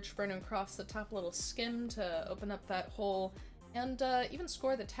little bridge burn across the top, little skim to open up that hole, and even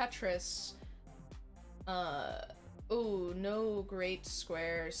score the Tetris. Oh, no great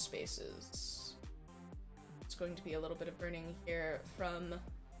square spaces. It's going to be a little bit of burning here from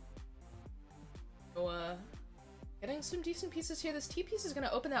Noah. Getting some decent pieces here. This T piece is going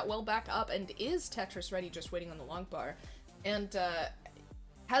to open that well back up, and is Tetris ready, just waiting on the long bar. And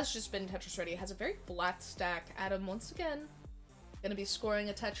has just been Tetris ready. Has a very flat stack. Adam, once again, gonna be scoring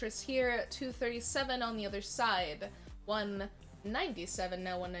a Tetris here. 237 on the other side. 197,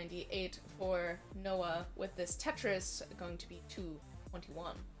 now 198 for Noah with this Tetris. Going to be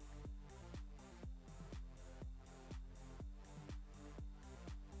 221.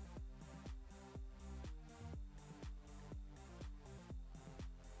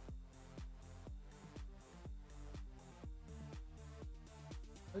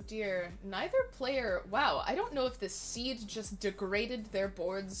 Oh dear, neither player, wow, I don't know if this seed just degraded their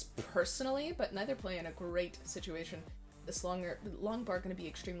boards personally, but neither player in a great situation. This long bar going to be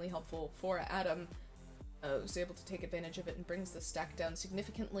extremely helpful for Adam, who's able to take advantage of it and brings the stack down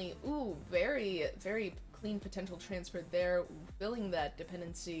significantly. Ooh, very, very clean potential transfer there, filling that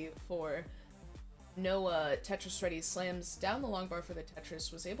dependency for Noah. Tetris ready, slams down the long bar for the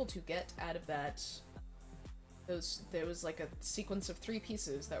Tetris, was able to get out of that. There was like a sequence of 3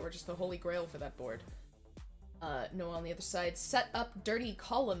 pieces that were just the holy grail for that board. Noah on the other side, set up dirty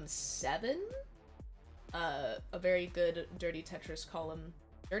column 7. A very good dirty Tetris column.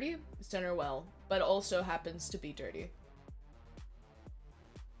 Dirty? Center well, but also happens to be dirty.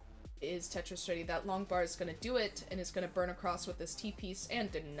 Is Tetris ready? That long bar is gonna do it, and is gonna burn across with this T piece,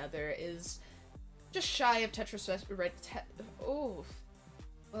 and another is just shy of Tetris ready.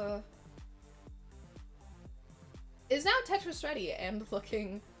 Is now Tetris ready and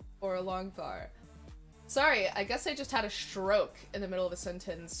looking for a long bar. Sorry, I guess I just had a stroke in the middle of a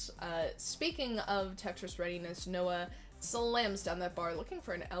sentence. Speaking of Tetris readiness, Noah slams down that bar, looking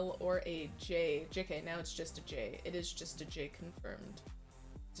for an L or a J. JK, now it's just a J. It is just a J confirmed.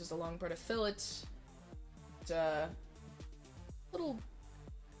 This is a long bar to fill it. Little...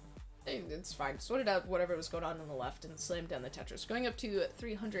 It's fine. Sorted out whatever was going on the left and slammed down the Tetris. Going up to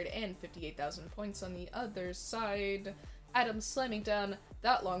 358,000 points on the other side. Adam slamming down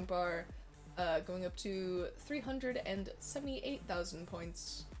that long bar, going up to 378,000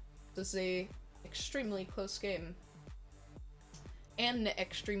 points. This is a extremely close game. An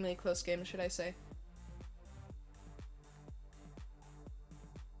extremely close game, should I say.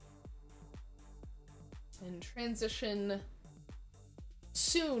 And transition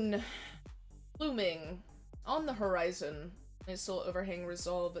soon looming on the horizon. Nice little overhang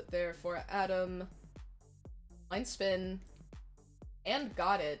resolve there for Adam. Line spin and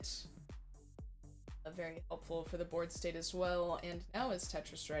got it. Very helpful for the board state as well. And now is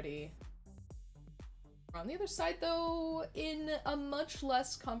Tetris ready. On the other side, though, in a much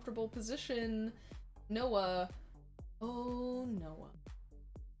less comfortable position, Noah. Oh, Noah.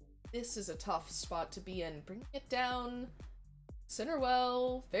 This is a tough spot to be in. Bringing it down. Center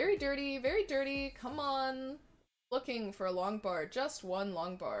well. Very dirty, very dirty. Come on. Looking for a long bar. Just one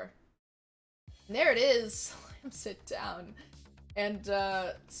long bar. And there it is. Slams it down. And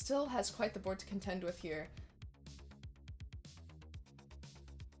still has quite the board to contend with here.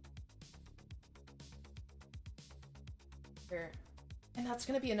 And that's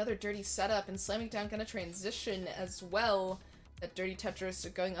going to be another dirty setup, and slamming down going to transition as well. That dirty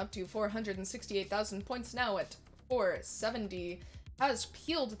Tetris going up to 468,000 points now at 470. Has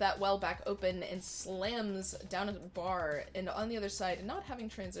peeled that well back open and slams down a bar. And on the other side, not having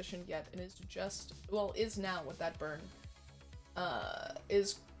transitioned yet, and is just, well, is now with that burn.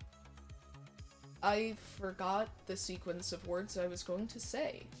 I forgot the sequence of words I was going to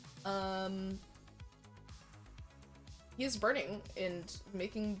say. He is burning and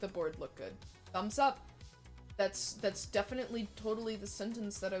making the board look good. Thumbs up. That's definitely totally the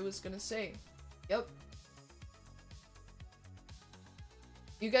sentence that I was gonna say. Yep.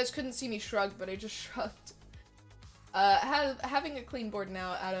 You guys couldn't see me shrug, but I just shrugged. Having a clean board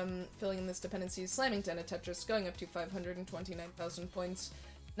now, Adam filling in this dependency, slamming down a Tetris, going up to 529,000 points.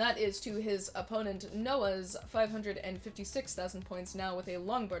 That is to his opponent Noah's 556,000 points now, with a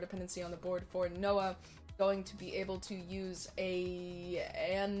long bar dependency on the board for Noah. Going to be able to use a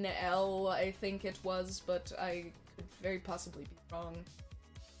NL, I think it was, but I could very possibly be wrong.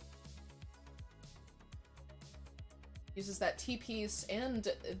 Uses that T piece and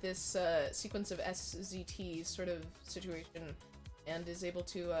this sequence of SZT sort of situation, and is able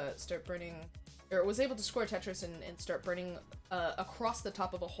to start burning, or was able to score Tetris and start burning across the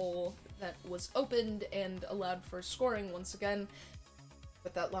top of a hole that was opened and allowed for scoring once again.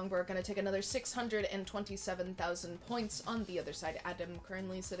 With that long bar, gonna take another 627,000 points on the other side. Adam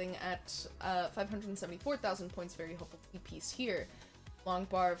currently sitting at 574,000 points. Very hopeful piece here. Long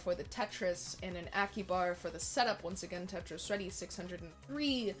bar for the Tetris and an Aki bar for the setup. Once again, Tetris ready.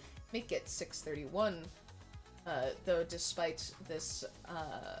 603. Make it 631. Though despite this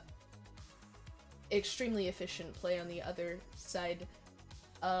extremely efficient play on the other side,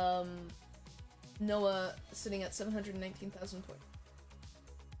 Noah sitting at 719,000 points.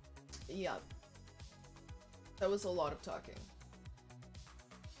 Yeah. That was a lot of talking.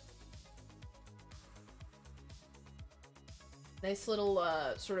 Nice little,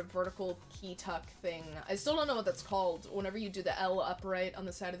 sort of vertical key tuck thing. I still don't know what that's called, whenever you do the L upright on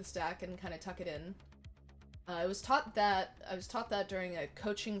the side of the stack and kind of tuck it in. I was taught that during a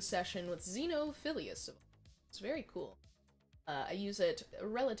coaching session with Xenophilius. It's very cool. I use it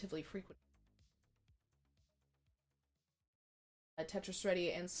relatively frequently. Tetris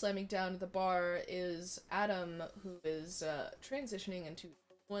ready, and slamming down the bar is Adam, who is transitioning into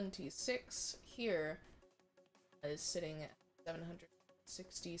 26 here. Is sitting at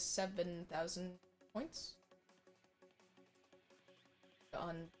 767,000 points.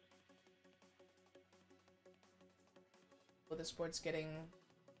 Well, this board's getting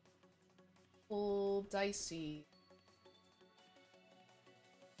full dicey.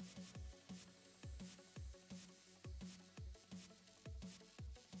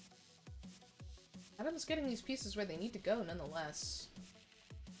 Adam's getting these pieces where they need to go, nonetheless.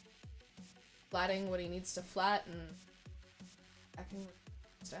 Flatting what he needs to flat and stacking with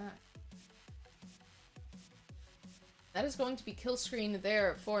stack. That is going to be kill screen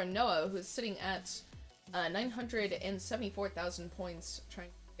there for Noah, who is sitting at 974,000 points, trying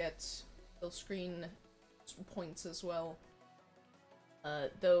to get kill screen points as well.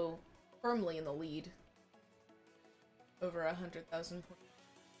 Though firmly in the lead. Over 100,000 points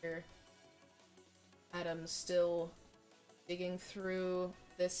here. Adam still Digging through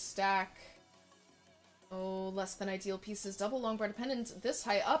this stack. Oh, less than ideal pieces. Double longbar dependent this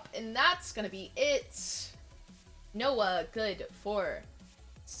high up, and that's gonna be it. Noah, good for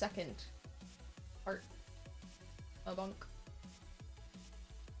second part. A bonk.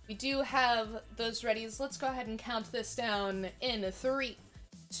 We do have those readies. Let's go ahead and count this down in 3,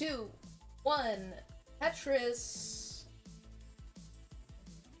 2, 1. Tetris.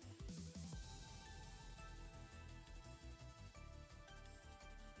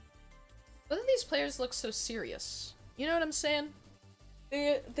 Both of these players look so serious. You know what I'm saying?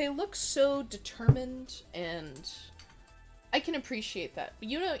 They look so determined, and I can appreciate that. But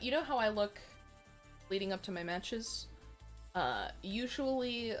you know how I look leading up to my matches?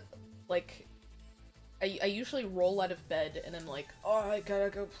 Usually, like, I usually roll out of bed and I'm like, oh, I gotta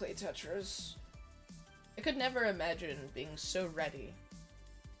go play Tetris. I could never imagine being so ready.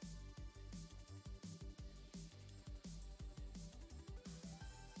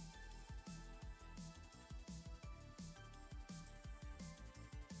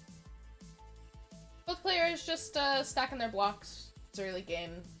 Both players just stacking their blocks. It's an early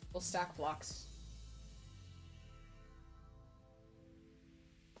game. We'll stack blocks.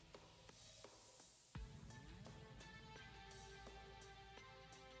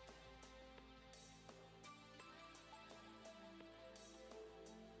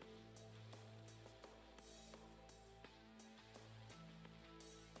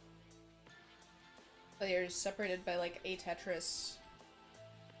 Players separated by like a Tetris.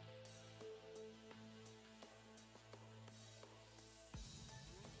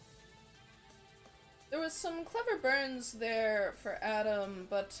 There was some clever burns there for Adam,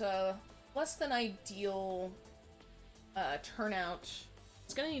 but less than ideal turnout.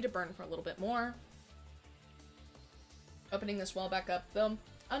 He's gonna need to burn for a little bit more. Opening this wall back up, though,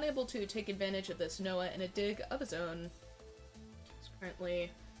 unable to take advantage of this Noah in a dig of his own. He's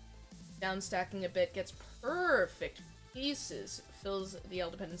currently downstacking a bit, gets perfect pieces, fills the L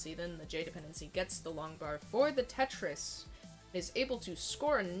dependency, then the J dependency, gets the long bar for the Tetris, is able to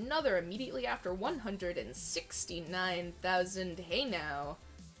score another immediately after 169,000. Hey now.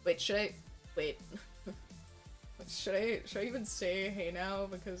 Wait, should I even say hey now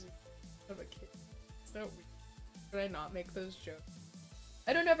because of a kid? Is that weird? Should I not make those jokes?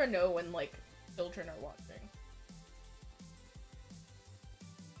 I don't ever know when, like, children are watching.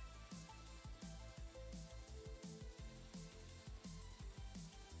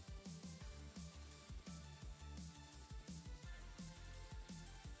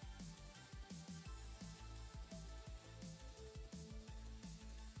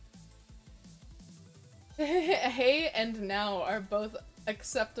 Hey and now are both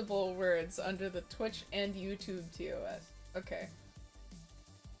acceptable words under the Twitch and YouTube TOS. Okay.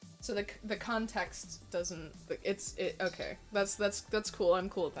 So the context doesn't, okay. That's cool. I'm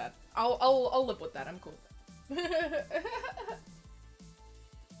cool with that. I'll live with that. I'm cool with that.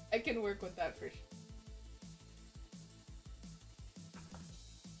 I can work with that for sure.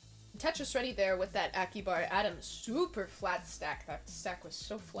 Tetris ready there with that Akibar. Adam, super flat stack. That stack was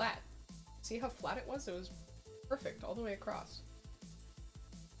so flat. See how flat it was? It was perfect all the way across.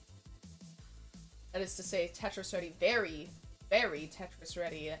 That is to say, Tetris ready. Very, very Tetris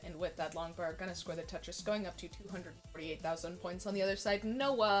ready. And with that long bar, gonna score the Tetris, going up to 248,000 points. On the other side,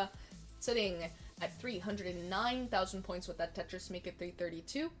 Noah sitting at 309,000 points with that Tetris, make it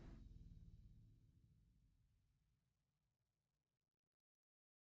 332.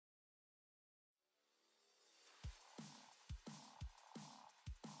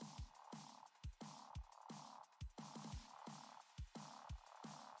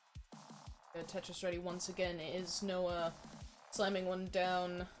 Tetris ready once again is Noah, slamming one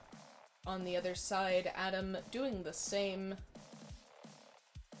down on the other side. Adam doing the same.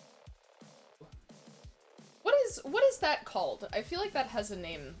 What is that called? I feel like that has a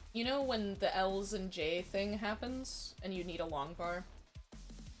name. You know when the L's and J thing happens and you need a long bar?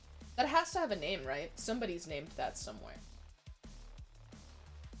 That has to have a name, right? Somebody's named that somewhere.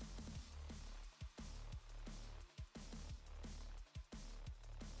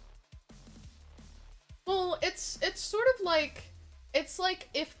 Well, it's sort of like, it's like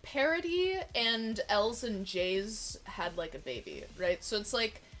if parody and L's and J's had like a baby, right? So it's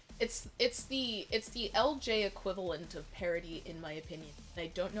like, it's the LJ equivalent of parody in my opinion. And I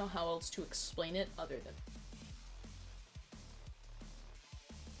don't know how else to explain it other than.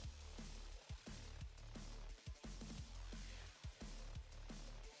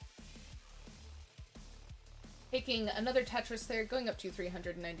 Taking another Tetris there, going up to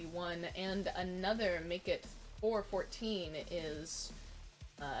 391, and another make it 414 is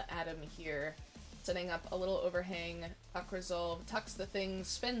Adam here, setting up a little overhang Tuck resolve, tucks the thing,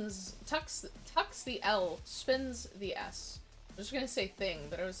 spins, tucks the L, spins the S. I was just gonna say thing,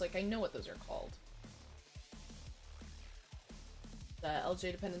 but I was like, I know what those are called. The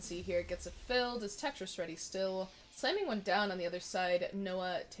LJ dependency here gets it filled. Is Tetris ready still? Slamming one down on the other side.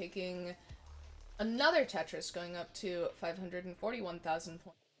 Noah taking another Tetris, going up to 541,000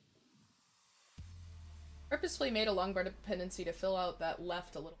 points. Purposefully made a long bar dependency to fill out that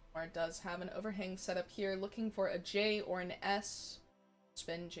left a little more. It does have an overhang set up here, looking for a J or an S.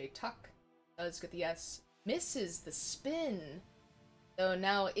 Spin, J tuck. Does get the S. Misses the spin. Though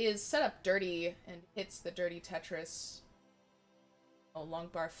now is set up dirty and hits the dirty Tetris. Oh, long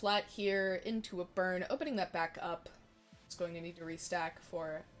bar flat here into a burn, opening that back up. It's going to need to restack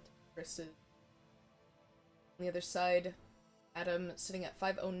for Tetris. On the other side, Adam sitting at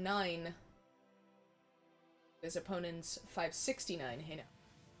 509. His opponent's 569. Hey now.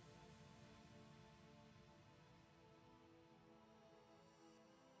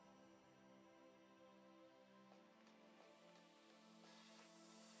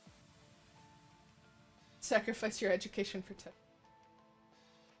 Sacrifice your education for Tetris.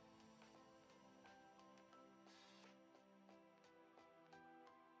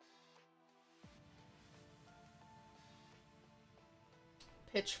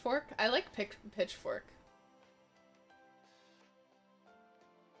 Pitchfork? I like pitchfork.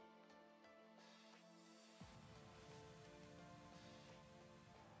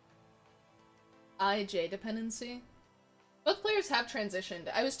 IJ dependency. Both players have transitioned.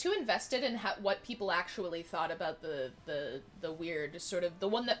 I was too invested in what people actually thought about the weird, sort of, the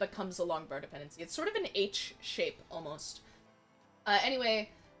one that becomes a long bar dependency. It's sort of an H shape, almost. Anyway,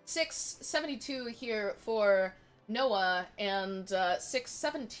 672 here for Noah, and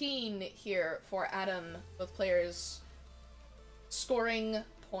 617 here for Adam. Both players scoring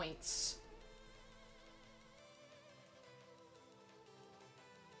points.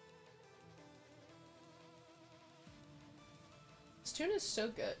 This tune is so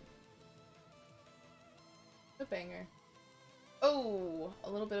good. A banger. Oh, a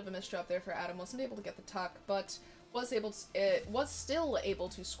little bit of a misdrop there for Adam. Wasn't able to get the tuck, but was still able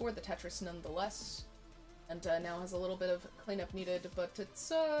to score the Tetris nonetheless. And now has a little bit of cleanup needed, but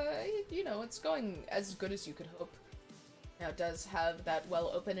it's, you know, it's going as good as you could hope. Now it does have that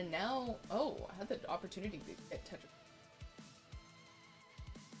well open, and now, oh, I had the opportunity to get Tetris.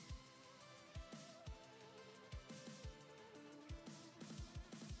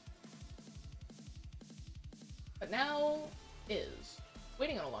 But now is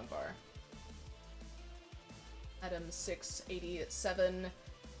waiting on a long bar. Adam 687.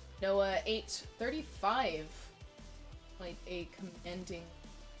 Noah 835. Quite a commanding.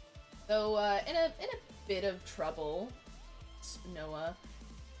 Though in a bit of trouble. Noah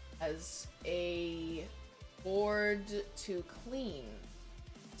has a board to clean.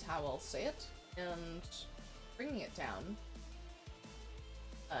 That's how I'll say it. And bringing it down.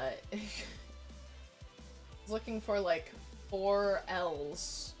 Looking for like 4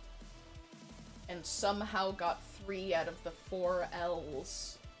 L's. And somehow got 3 out of the 4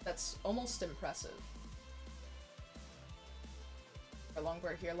 L's. That's almost impressive. For long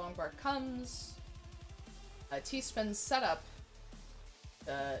bar here, long bar comes. T-spin setup.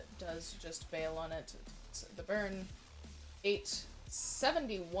 Does just bail on it. It's the burn.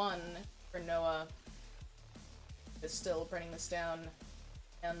 871 for Noah. Is still burning this down.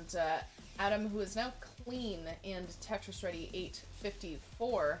 And Adam, who is now clean and Tetris ready,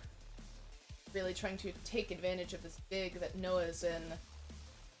 854. Really trying to take advantage of this dig that Noah is in.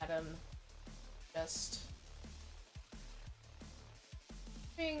 Adam just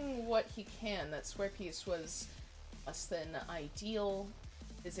doing what he can. That square piece was less than ideal.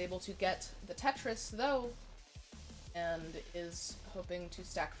 Is able to get the Tetris, though, and is hoping to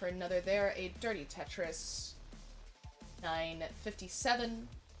stack for another there. A dirty Tetris. 957.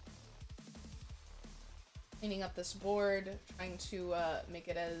 Cleaning up this board, trying to make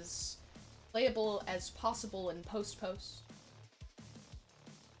it as playable as possible in post-post.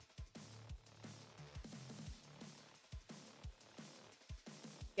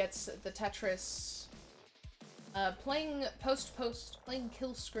 Gets the Tetris. Playing post-post, playing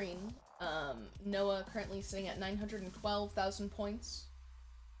kill screen. Noah currently sitting at 912,000 points.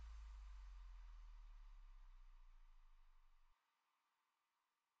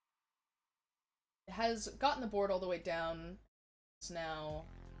 Has gotten the board all the way down. It's now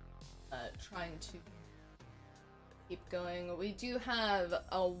trying to keep going. We do have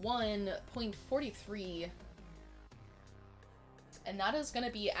a 1.43, and that is going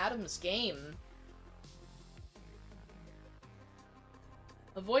to be Adam's game.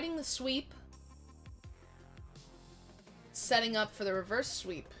 Avoiding the sweep. setting up for the reverse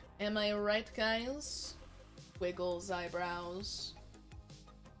sweep. Am I right, guys? Wiggles eyebrows.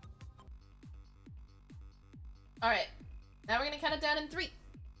 Alright. Now we're gonna count it down in 3,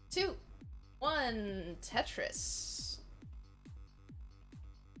 2, 1. Tetris.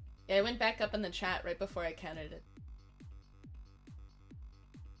 Yeah, I went back up in the chat right before I counted it.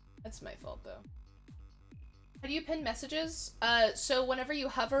 That's my fault, though. How do you pin messages? So whenever you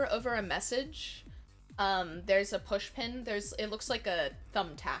hover over a message, there's a push pin. It looks like a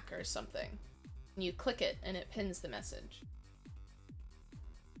thumbtack or something. And you click it, and it pins the message.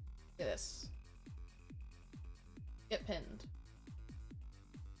 Look at this. Get pinned.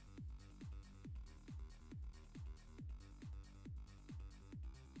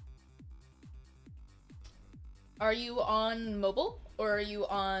 Are you on mobile, or are you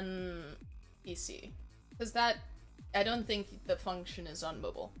on PC? Because that, I don't think the function is on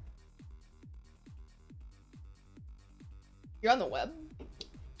mobile. You're on the web?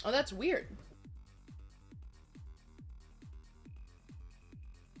 Oh, that's weird.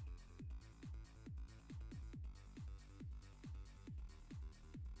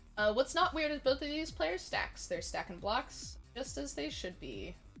 What's not weird is both of these players' stacks. They're stacking blocks just as they should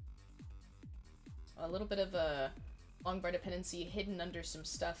be. A little bit of a longbar dependency hidden under some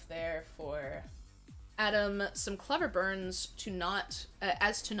stuff there for Adam. Some clever burns to not,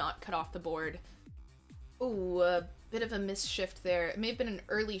 to not cut off the board. Ooh, a bit of a missed shift there. It may have been an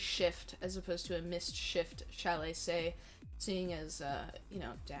early shift as opposed to a missed shift, shall I say, seeing as, you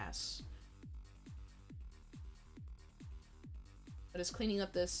know, DAS. But is cleaning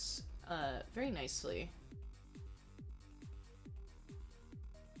up this, very nicely.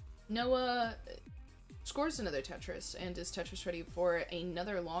 Noah scores another Tetris and is Tetris ready for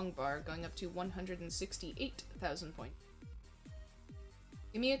another long bar, going up to 168,000 points.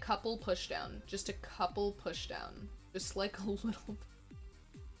 Give me a couple push down. Just a couple push down. Just like a little.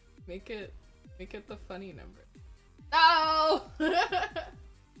 Make it the funny number. No!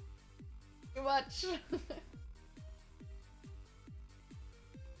 Too much.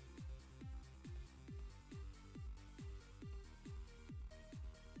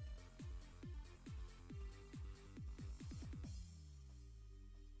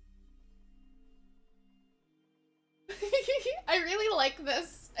 I really like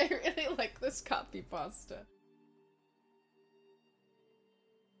this. I really like this copy pasta.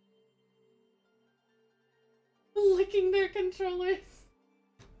 Licking their controllers.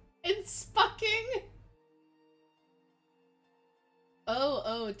 It's spucking.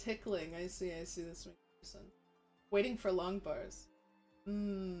 Oh, tickling. I see this makes sense. Waiting for long bars.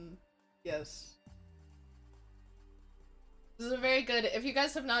 Yes. This is a very good, if you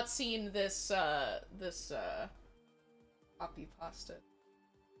guys have not seen this, copy pasta.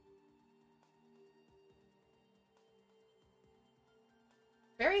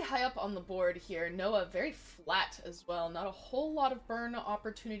 Very high up on the board here. Noah, very flat as well. Not a whole lot of burn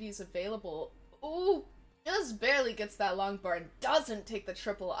opportunities available. Ooh, just barely gets that long bar and doesn't take the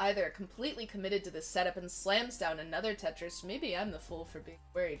triple either. Completely committed to the setup and slams down another Tetris. Maybe I'm the fool for being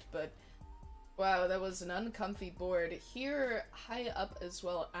worried, but wow, that was an uncomfy board. Here, high up as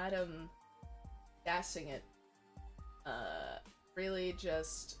well, Adam gassing it. Really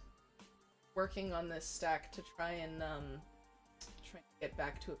just working on this stack to try and get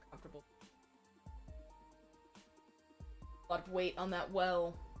back to a comfortable. A lot of weight on that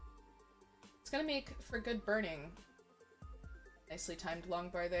well. It's gonna make for good burning. Nicely timed long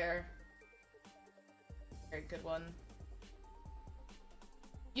bar there. Very good one.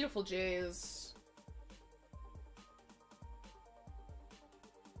 Beautiful J's.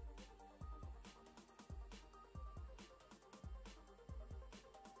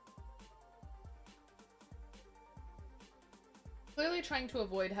 Clearly trying to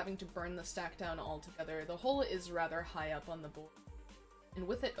avoid having to burn the stack down altogether. The hole is rather high up on the board. And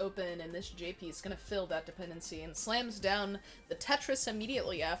with it open, and this JP is going to fill that dependency and slams down the Tetris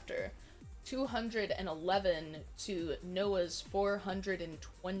immediately after. 211 to Noah's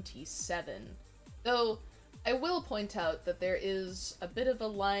 427. Though, I will point out that there is a bit of a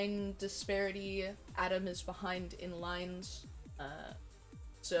line disparity. Adam is behind in lines.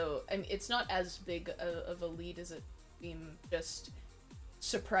 So, I mean, it's not as big of a lead as it seems. Just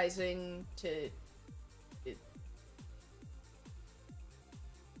surprising to...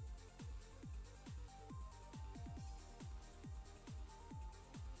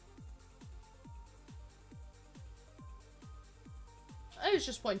 I was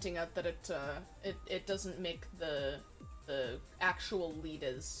just pointing out that it doesn't make the actual lead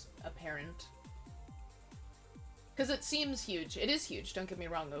as apparent. Because it seems huge. It is huge, don't get me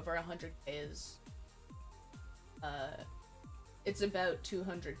wrong. Over 100k is it's about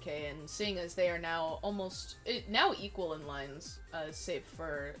 200k, and seeing as they are now almost now equal in lines, save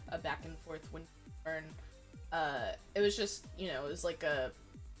for a back and forth win turn, it was just, you know, it was like a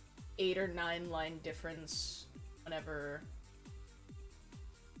 8 or 9 line difference whenever.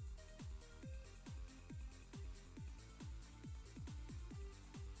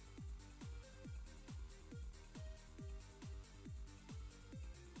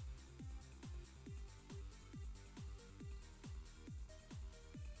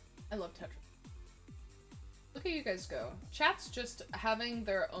 I love Tetris. Look at you guys go. Chat's just having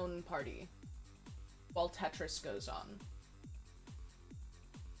their own party while Tetris goes on.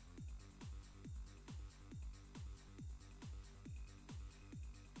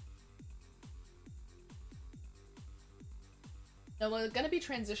 Now we're gonna be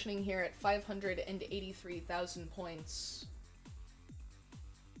transitioning here at 583,000 points.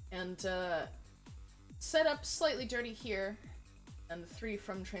 And set up slightly dirty here. And 3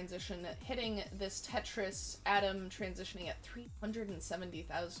 from transition, hitting this Tetris. Adam transitioning at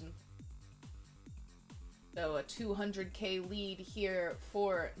 370,000. So a 200k lead here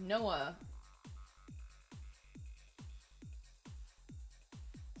for Noah.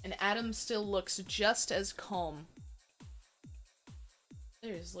 And Adam still looks just as calm.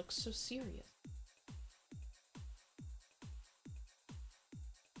 Players look so serious.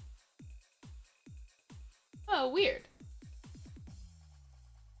 Oh, weird.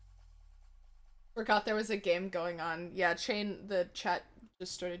 Forgot there was a game going on. Yeah, the chat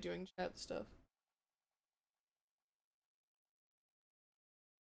just started doing chat stuff.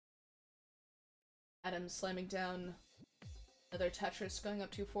 Adam slamming down another Tetris, going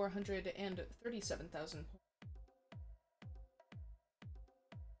up to 437,000 points.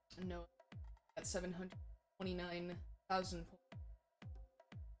 No, at 729,000 points.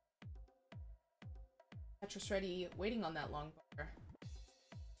 Tetris ready, waiting on that long bar.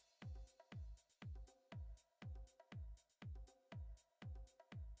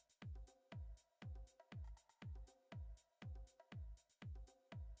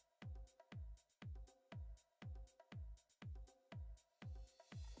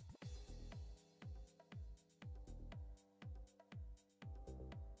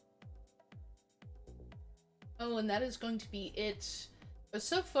 Oh, and that is going to be it. I was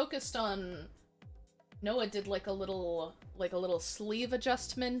so focused on Noah did like a little sleeve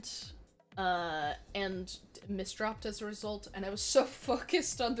adjustment and misdropped as a result, and I was so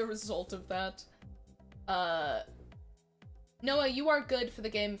focused on the result of that. Noah, you are good for the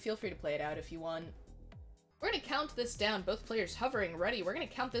game. Feel free to play it out if you want. We're gonna count this down. Both players hovering ready. We're gonna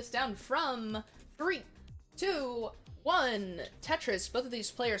count this down from 3, 2, 1. Tetris. Both of these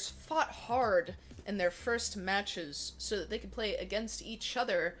players fought hard in their first matches so that they could play against each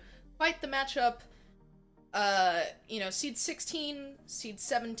other. Fight the matchup. You know, seed 16, seed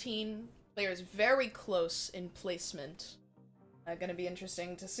 17. Players very close in placement. Gonna be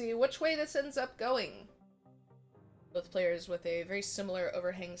interesting to see which way this ends up going. Both players with a very similar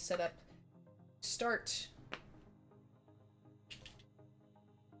overhang setup. Start.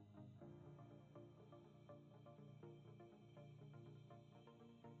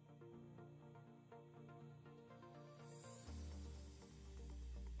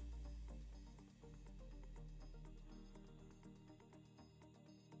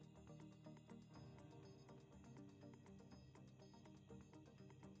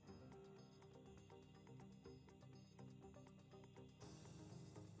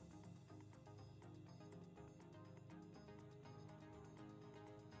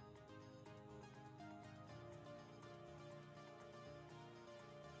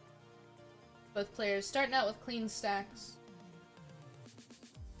 Both players starting out with clean stacks.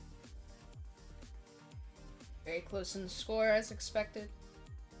 Very close in score as expected.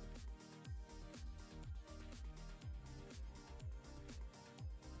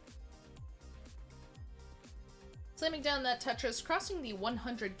 Slamming down that Tetris, crossing the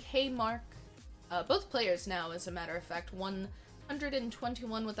 100k mark. Both players now, as a matter of fact,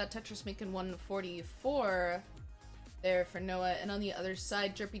 121 with that Tetris, making 144 there for Noah. And on the other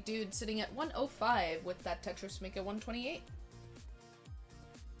side, Jerpi Dude sitting at 105 with that Tetris, make it 128.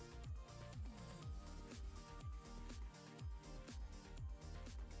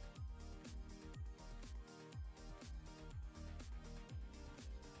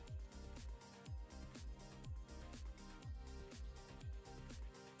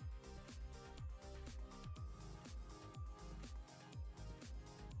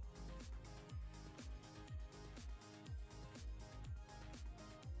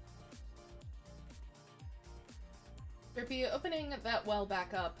 Jerpi opening that well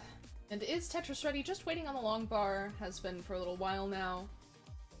back up. And is Tetris ready? Just waiting on the long bar. Has been for a little while now.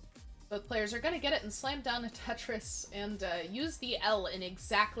 Both players are gonna get it and slam down a Tetris and use the L in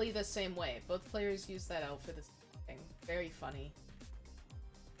exactly the same way. Both players use that L for this thing. Very funny.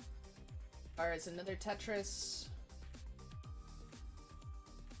 Bar is another Tetris.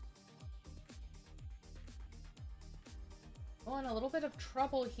 Oh, in a little bit of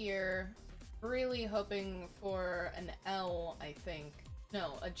trouble here. Really hoping for an L, I think.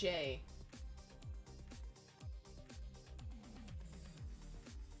 No, a J.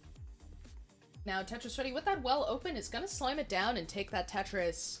 Now Tetris ready with that well open is gonna slam it down and take that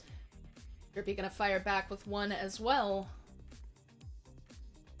Tetris. Jerpi gonna fire back with one as well.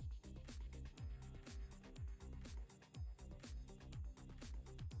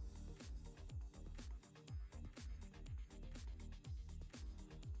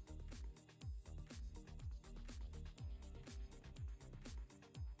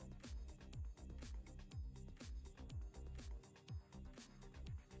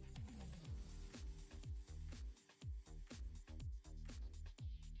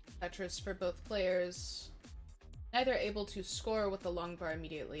 Tetris for both players. Neither able to score with the long bar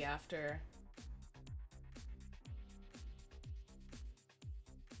immediately after.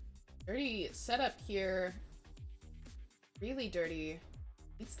 Dirty setup here. Really dirty.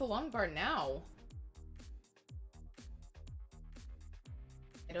 Needs the long bar now.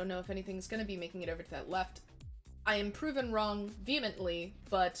 I don't know if anything's gonna be making it over to that left. I am proven wrong vehemently,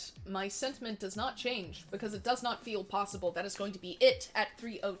 but my sentiment does not change because it does not feel possible. That is going to be it at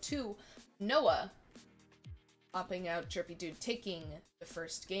 3:02. Noah popping out, Jerpi Dude taking the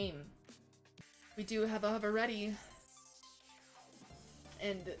first game. We do have a hover ready.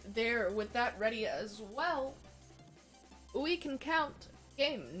 And there, with that ready as well, we can count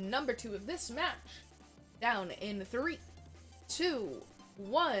game number 2 of this match down in 3, 2,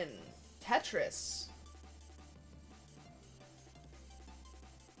 1, Tetris.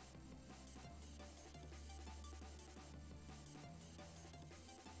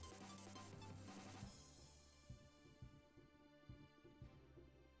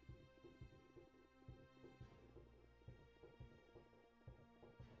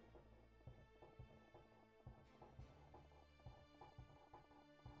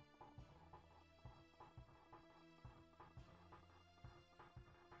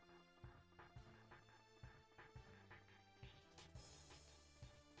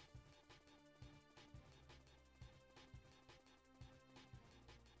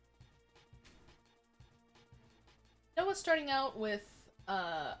 Noah starting out with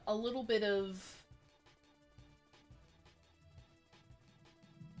a little bit of...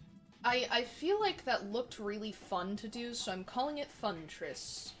 I feel like that looked really fun to do, so I'm calling it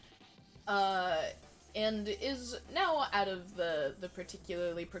Funtris. And is now out of the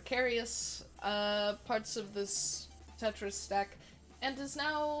particularly precarious parts of this Tetris stack, and is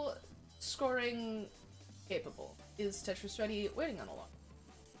now scoring capable. Is Tetris ready? Waiting on a lot.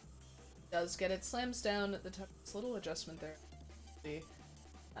 Does get it, slams down the Tetris. Little adjustment there. The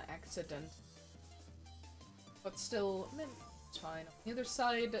accident. But still, I mean, it's fine. On the other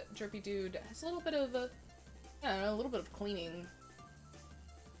side, Jerpi Dude has a little bit of a, I don't know, a little bit of cleaning.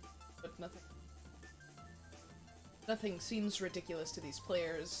 But nothing seems ridiculous to these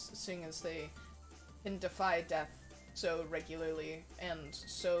players, seeing as they can defy death so regularly and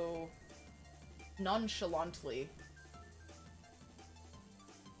so nonchalantly.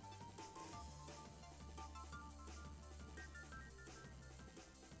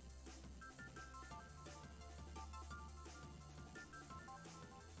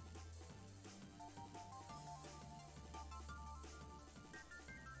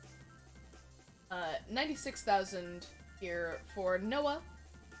 $96,000 here for Noah,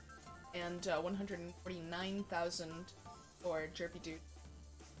 and 149,000 for Jerpi Dude.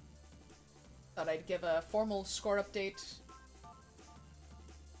 Thought I'd give a formal score update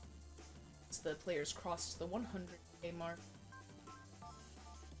as the players crossed the 100K mark.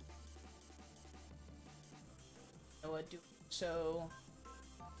 Noah doing so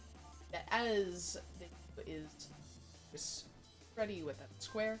as is ready with that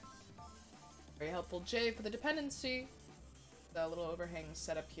square. Very helpful J for the dependency. The little overhang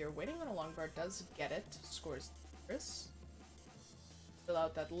setup here. Waiting on a long bar does get it. Scores Chris. Fill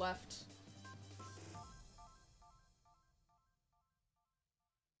out that left.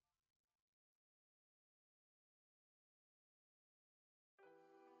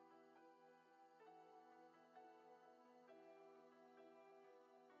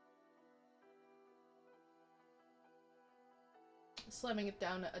 Slamming it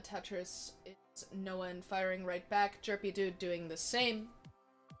down a Tetris. It's Noah and firing right back. Jerpi Dude doing the same.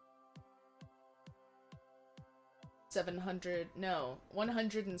 700, no,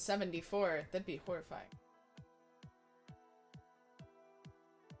 174. That'd be horrifying.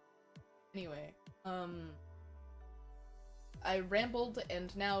 Anyway, I rambled,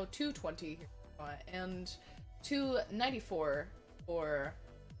 and now 220 and 294 for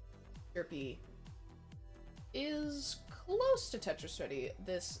Jerpi is close to Tetris ready.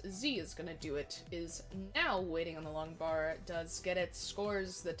 This Z is gonna do it, is now waiting on the long bar, does get it,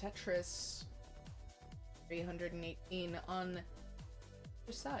 scores the Tetris 318 on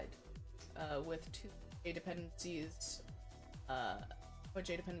the side, with 2 J dependencies,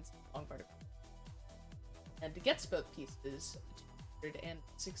 J dependency long bar, and gets both pieces,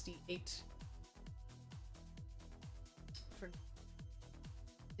 268.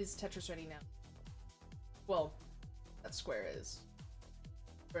 Is Tetris ready now? Well, that square is.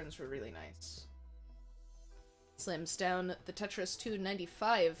 Burns were really nice. Slams down the Tetris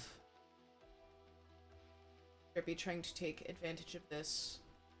 295. Jerpi trying to take advantage of this.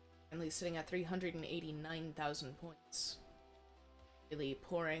 Currently sitting at 389,000 points. Really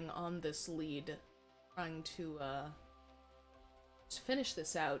pouring on this lead. Trying to, just finish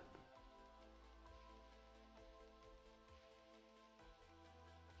this out.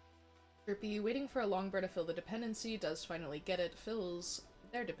 Jerpi, waiting for a long bar to fill the dependency, does finally get it, fills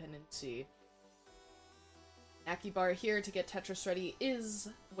their dependency. Naki bar here to get Tetris ready is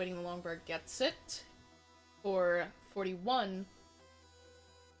waiting the long bar, gets it for 41.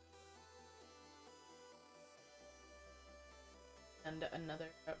 And another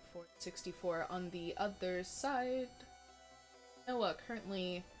for 64 on the other side. Noah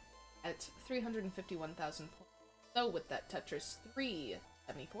currently at 351,000 points. So with that Tetris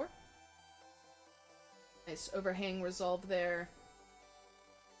 374. Nice overhang resolve there.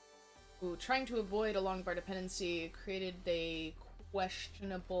 Ooh, trying to avoid a long bar dependency, created a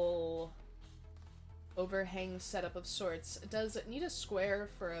questionable overhang setup of sorts. Does it need a square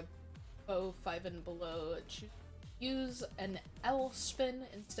for a bow 5 and below? Use an L spin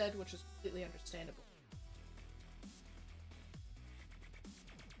instead, which is completely understandable.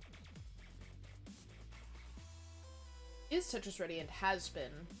 Is Tetris ready and has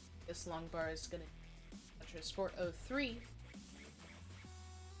been. This long bar is gonna Tetris 403.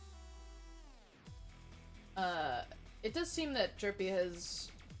 It does seem that Jerpi has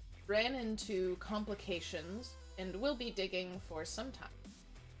ran into complications and will be digging for some time.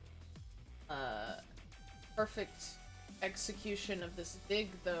 Perfect execution of this dig,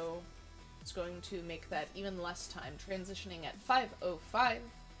 though, is going to make that even less time, transitioning at 5:05.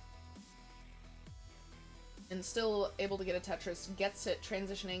 And still able to get a Tetris, gets it,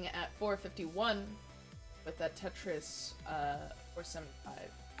 transitioning at 4:51 with that Tetris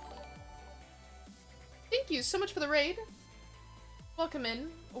 475. Thank you so much for the raid. Welcome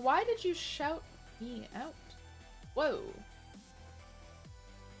in. Why did you shout me out? Whoa.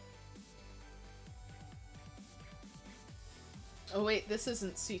 Oh wait, this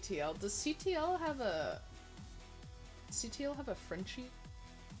isn't CTL. Does CTL have a Frenchie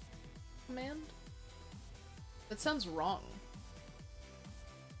command? That sounds wrong.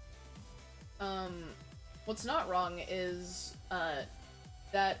 What's not wrong is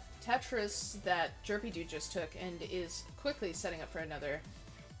that Tetris that Jerpi dude just took and is quickly setting up for another.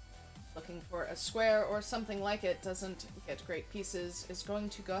 Looking for a square or something like it, doesn't get great pieces, is going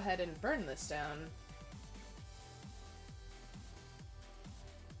to go ahead and burn this down.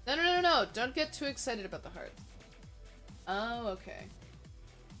 No, don't get too excited about the heart. Oh, okay.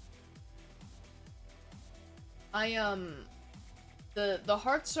 The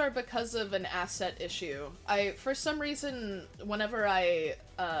hearts are because of an asset issue. For some reason, whenever I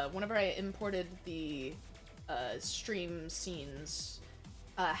imported the stream scenes,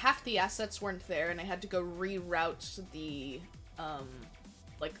 half the assets weren't there, and I had to go reroute the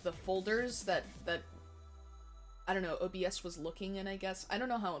like the folders that I don't know, OBS was looking in, I guess. I don't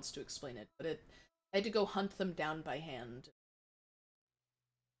know how else to explain it, but I had to go hunt them down by hand.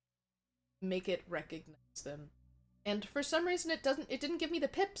 Make it recognize them. And for some reason it didn't give me the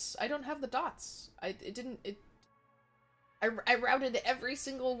pips. I don't have the dots. I routed every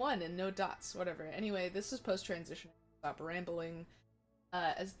single one and no dots, whatever. Anyway, this is post-transition. Stop rambling.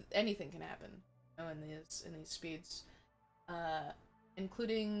 As anything can happen, you know, in these speeds.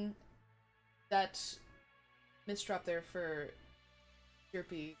 Including that misdrop there for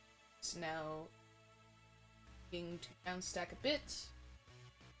Jerpi is now being to downstack a bit.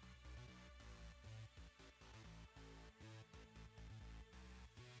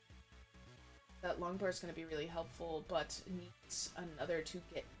 That long bar is going to be really helpful, but needs another to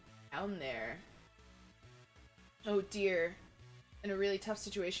get down there. Oh dear. In a really tough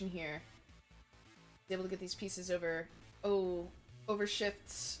situation here. able to get these pieces over, over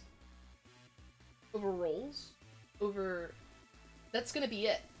shifts, over rolls, over, that's gonna be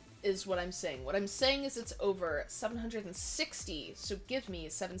it, is what I'm saying. What I'm saying is it's over 760, so give me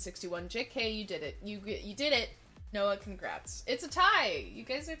 761. JK, you did it. You did it. Noah, congrats. It's a tie! You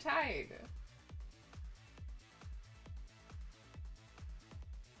guys are tied.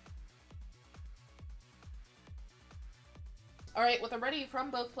 Alright, with a ready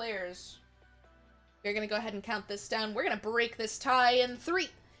from both players, we're gonna go ahead and count this down. We're gonna break this tie in 3,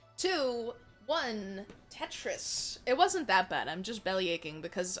 2, 1. Tetris. It wasn't that bad. I'm just bellyaching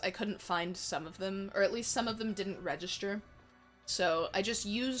because I couldn't find some of them, or at least some of them didn't register. So I just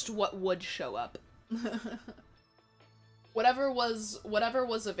used what would show up. Whatever was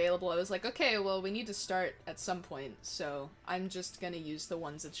available, I was like, okay, well, we need to start at some point, so I'm just gonna use the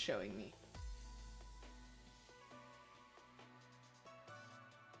ones it's showing me.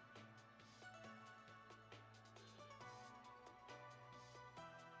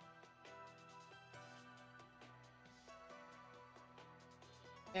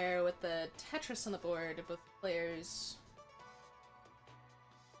 There, with the Tetris on the board, both players.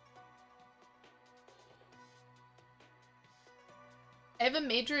 I have a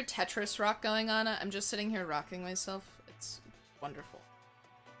major Tetris rock going on. I'm just sitting here rocking myself. It's wonderful.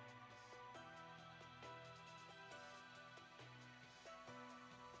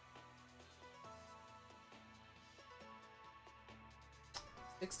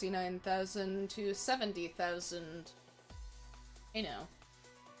 $69,000 to $70,000. I know.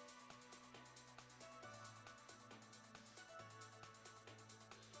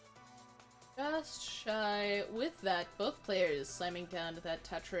 Just shy with that, both players slamming down to that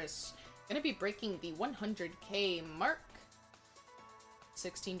Tetris. Gonna be breaking the 100k mark.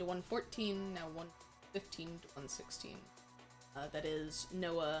 16 to 114, now 115 to 116. That is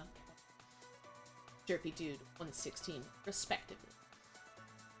Noah, Jerpi Dude, 116, respectively.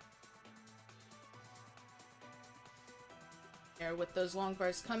 There, with those long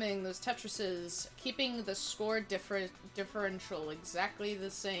bars coming, those Tetrises, keeping the score differential exactly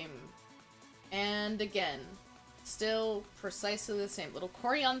the same. And again, still precisely the same. Little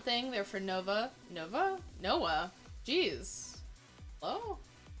Corian thing there for Nova. Noah? Jeez. Hello?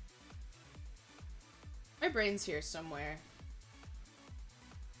 My brain's here somewhere.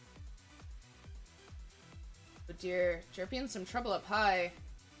 Oh dear. Jerpi in some trouble up high.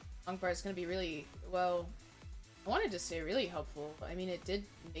 Long bar is gonna be really, well, I wanted to say really helpful. I mean, it did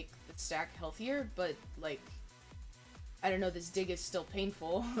make the stack healthier, but, like, I don't know, this dig is still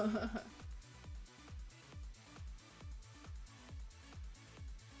painful.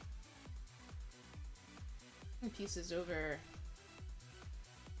 Pieces over.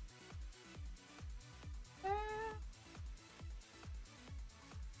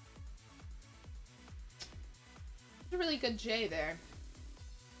 A really good J there.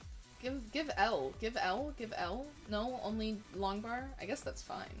 Give L. Give L? Give L? No, only long bar? I guess that's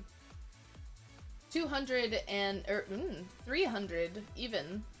fine. 200 and, 300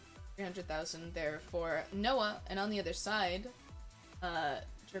 even. 300,000 there for Noah, and on the other side,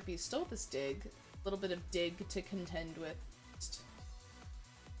 Jerpi stole this dig. Little bit of dig to contend with.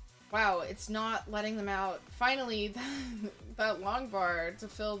 Wow, it's not letting them out. Finally, that long bar to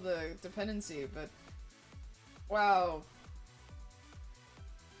fill the dependency, but wow.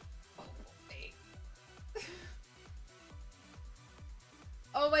 Oh, wait.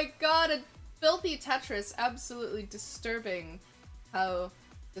 Oh my god, a filthy Tetris. Absolutely disturbing how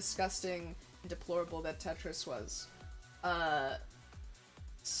disgusting and deplorable that Tetris was.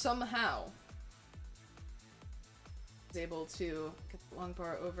 Somehow able to get the long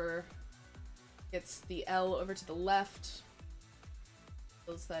bar over, gets the L over to the left,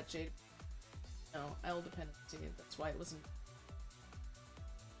 fills that J, no, L dependency, that's why it wasn't.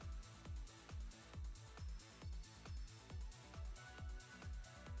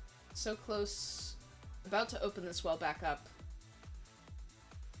 So close, about to open this well back up.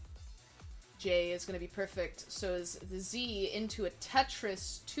 J is going to be perfect, so is the Z into a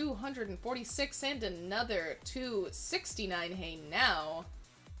Tetris 246 and another 269. Hey now.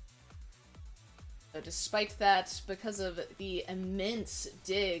 So despite that, because of the immense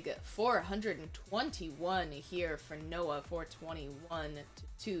dig, 421 here for Noah, 421 to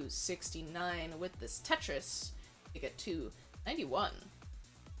 269 with this Tetris. You get 291.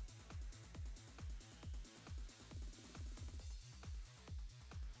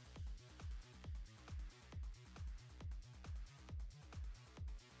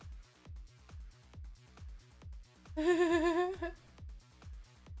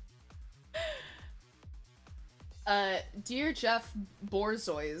 Dear Jeff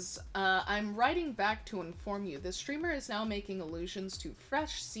Borzois, I'm writing back to inform you the streamer is now making allusions to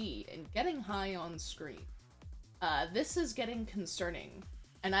fresh sea and getting high on screen. This is getting concerning,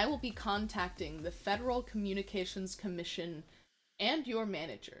 and I will be contacting the Federal Communications Commission and your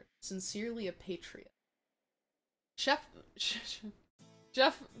manager. Sincerely, a patriot. Jeff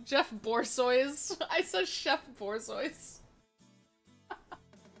Borzois. I said Chef Borzois.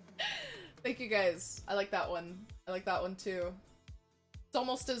 Thank you guys. I like that one. I like that one too. It's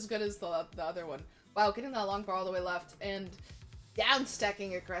almost as good as the other one. Wow, getting that long bar all the way left and down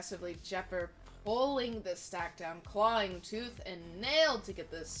stacking aggressively. Jepper pulling the stack down, clawing tooth and nail to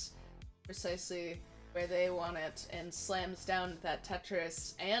get this precisely where they want it, and slams down that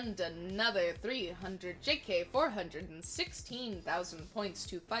Tetris and another 300 JK, 416,000 points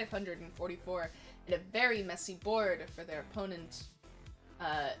to 544, and a very messy board for their opponent.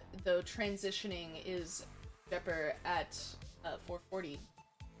 Though transitioning is Jepper at 440.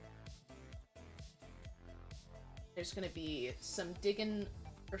 There's gonna be some digging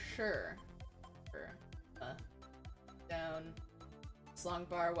for sure. Down. This long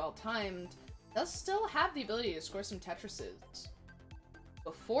bar, well timed, does still have the ability to score some Tetrises.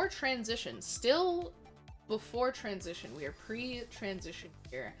 Before transition, still before transition, we are pre-transition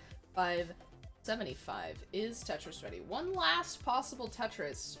here. 575 is Tetris ready. One last possible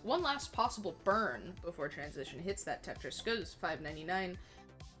Tetris, one last possible burn before transition hits that Tetris, goes 599.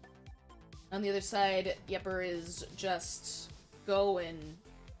 On the other side, Yepper is just going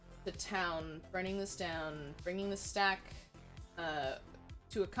to town, burning this down, bringing the stack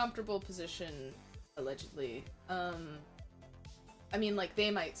to a comfortable position, allegedly. I mean, like,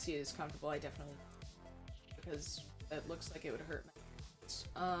 they might see it as comfortable, I definitely, because it looks like it would hurt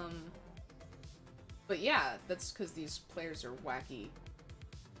my but yeah, that's because these players are wacky.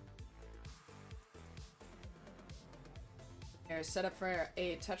 They're set up for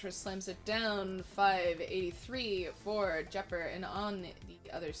a Tetris, slams it down, 583 for Jepper, and on the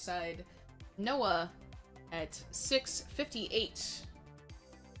other side, Noah at 658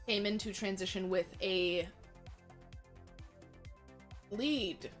 came into transition with a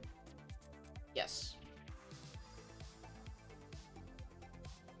lead. Yes.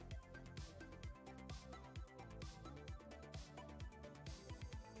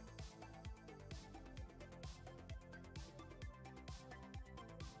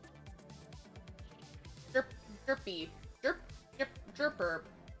 Jerpi. Jerper.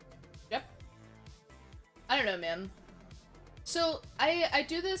 Yep. I don't know, man. So I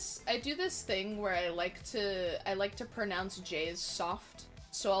do this thing where I like to pronounce J's soft.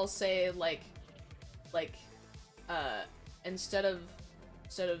 So I'll say like instead of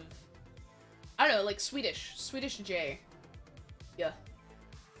I don't know, like Swedish J. Yeah.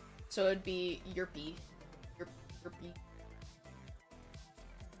 So it'd be Jerpi. Jerpi.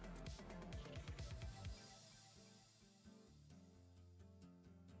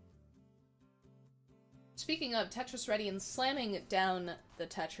 Speaking of Tetris ready and slamming down the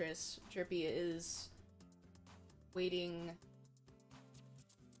Tetris, Jerpi is waiting.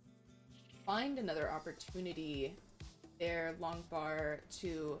 Find another opportunity there, long bar,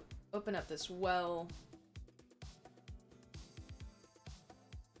 to open up this well.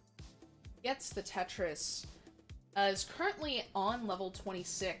 Gets the Tetris. Is currently on level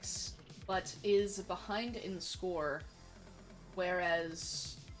 26, but is behind in score,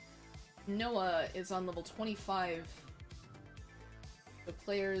 whereas Noah is on level 25. The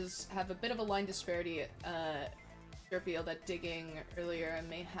players have a bit of a line disparity. Jerpi, all that digging earlier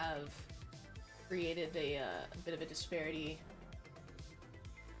may have created a bit of a disparity.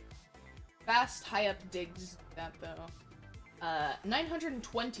 Fast, high up digs that though.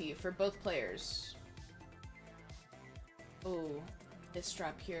 920 for both players. Oh, this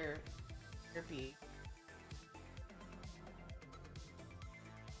drop here, Jerpi.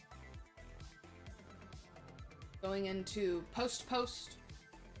 Going into post.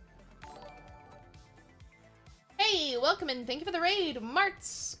 Hey, welcome in. Thank you for the raid,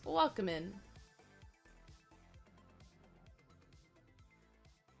 Martz. Welcome in.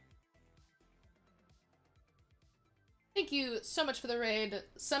 Thank you so much for the raid.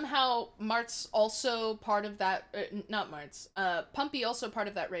 Somehow, Mart's also part of that. Not Mart's. Pumpy also part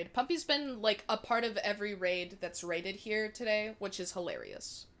of that raid. Pumpy's been like a part of every raid that's raided here today, which is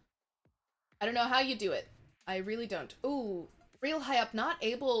hilarious. I don't know how you do it. I really don't. Ooh, real high up, not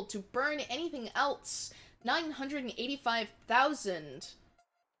able to burn anything else. 985,000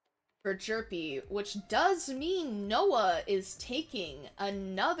 for Jerpi, which does mean Noah is taking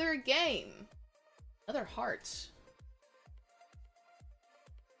another game. Another heart.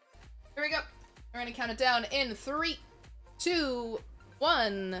 Here we go. We're gonna count it down in 3, 2,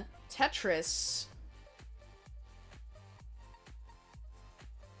 1. Tetris.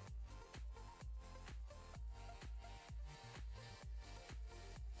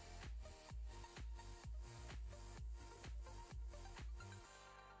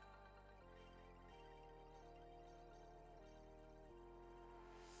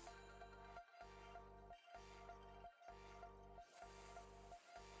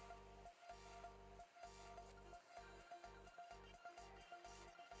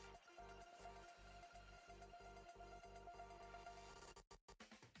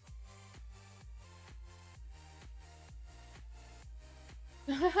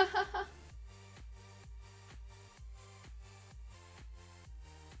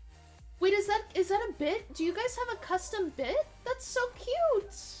 Wait, is that a bit? Do you guys have a custom bit? That's so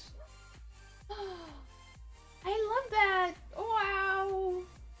cute! I love that! Wow!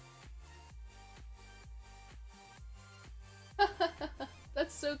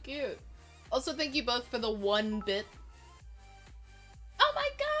 That's so cute. Also, thank you both for the 1 bit. Oh my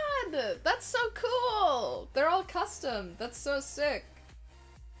god! That's so cool! They're all custom. That's so sick.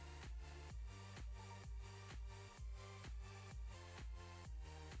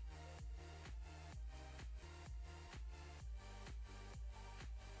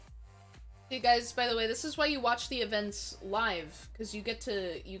 You guys, by the way, this is why you watch the events live, because you get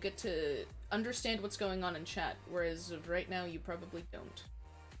to understand what's going on in chat, whereas right now you probably don't.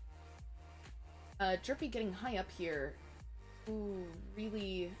 Jerpi getting high up here. Ooh,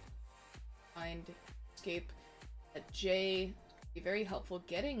 really find escape. J be very helpful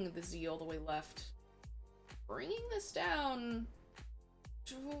getting the Z all the way left. Bringing this down.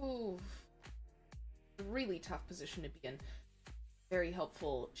 Ooh, really tough position to be in. Very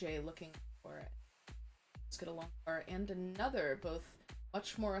helpful, J looking for it. Let's get a long bar and another, both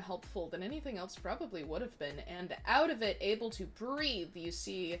much more helpful than anything else probably would have been, and out of it, able to breathe. You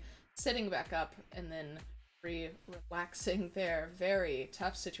see, sitting back up and then relaxing there. Very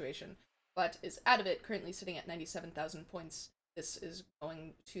tough situation, but is out of it, currently sitting at 97,000 points. This is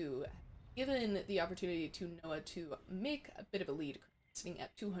going to, given the opportunity to Noah to make a bit of a lead, sitting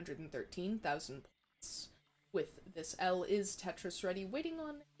at 213,000 points. With this L is Tetris ready, waiting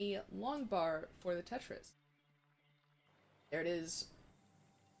on a long bar for the Tetris. There it is.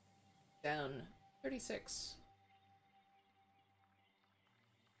 Down 36.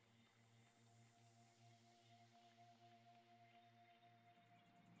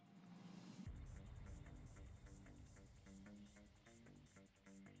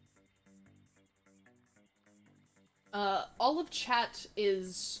 All of chat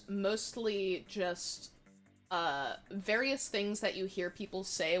is mostly just various things that you hear people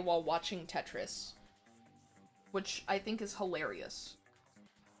say while watching Tetris, which I think is hilarious.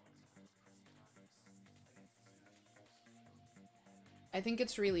 I think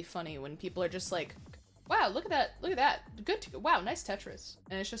it's really funny when people are just like, wow, look at that, good, wow, nice Tetris.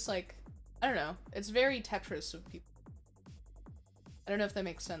 And it's just like, I don't know, it's very Tetris of people. I don't know if that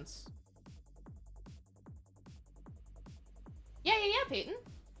makes sense. Yeah, Peyton.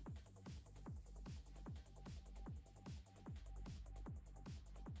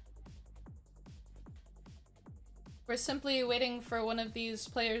 We're simply waiting for one of these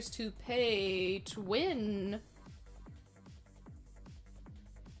players to pay to win.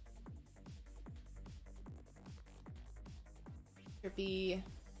 Jerpi,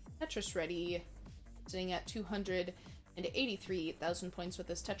 Tetris ready, sitting at 283,000 points with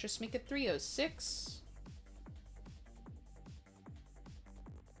this Tetris, make it 306.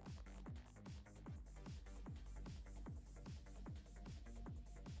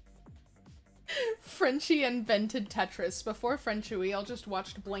 Frenchie invented Tetris. Before Frenchie, we all just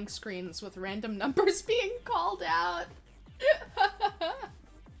watched blank screens with random numbers being called out.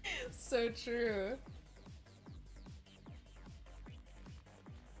 So true.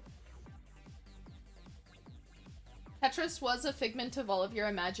 Tetris was a figment of all of your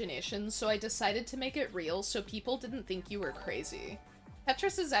imagination, so I decided to make it real so people didn't think you were crazy.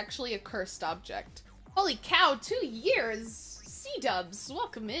 Tetris is actually a cursed object. Holy cow, 2 years! C-dubs,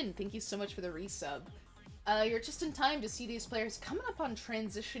 welcome in. Thank you so much for the resub. You're just in time to see these players coming up on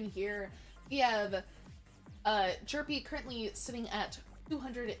transition here. We have Jerpi currently sitting at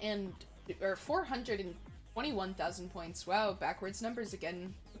 421,000 points. Wow, backwards numbers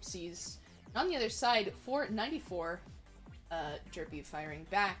again. Oopsies. And on the other side, 494. Jerpi firing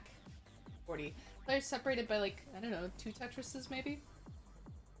back. 40. Players separated by, like, I don't know, 2 Tetrises maybe?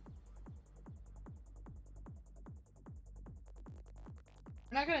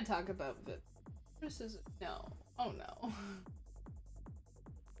 We're not gonna talk about the Tetrises. No. Oh no.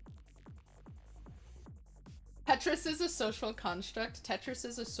 Tetris is a social construct. Tetris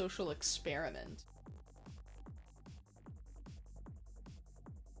is a social experiment.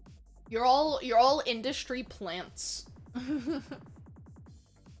 You're all industry plants.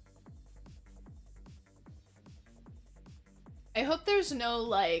 I hope there's no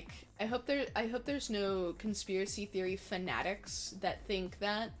like I hope there's no conspiracy theory fanatics that think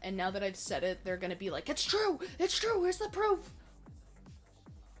that, and now that I've said it, they're gonna be like, it's true, where's the proof?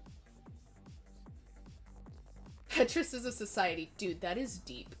 Tetris is a society. Dude, that is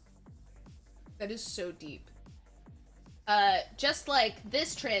deep. That is so deep. Just like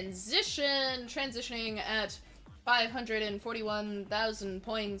this transitioning at 541,000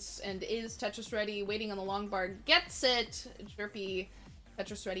 points, and is Tetris ready, waiting on the long bar, gets it. Jerpi,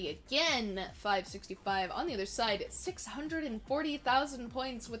 Tetris ready again, 565. On the other side, 640,000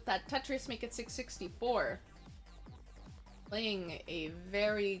 points with that Tetris, make it 664. Playing a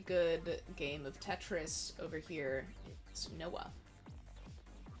very good game of Tetris over here is Noah.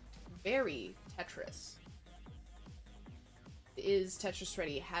 Very Tetris. Is Tetris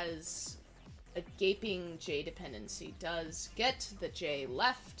ready, has a gaping J dependency, does get the J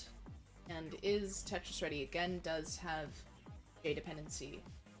left, and is Tetris ready again, does have J dependency.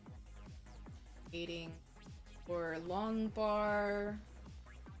 Waiting for long bar.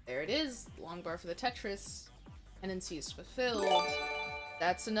 There it is, long bar for the Tetris. Dependency is fulfilled.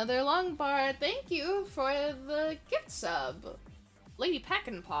 That's another long bar. Thank you for the gift sub. Lady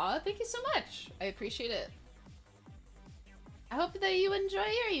Packinpaw, thank you so much. I appreciate it. I hope that you enjoy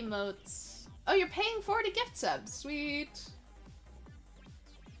your emotes. Oh, you're paying for a gift sub. Sweet.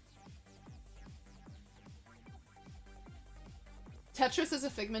 Tetris is a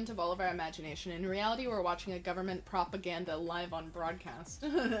figment of all of our imagination. In reality, we're watching a government propaganda live on broadcast.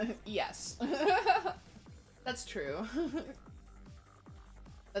 Yes. That's true.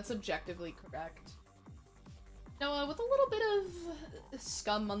 That's objectively correct. Noah, with a little bit of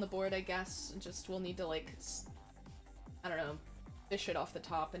scum on the board, I guess. Just we'll need to, like, I don't know, fish it off the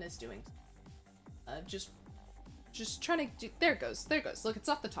top, and is doing. Just trying to do. There it goes. There it goes. Look, it's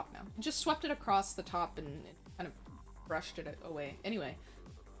off the top now. Just swept it across the top and it kind of brushed it away. Anyway,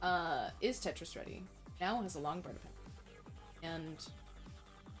 is Tetris ready? Now has a long bar dependence. And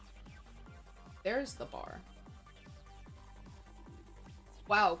there's the bar.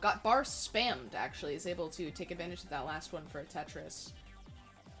 Wow, got bar spammed, actually. Is able to take advantage of that last one for a Tetris.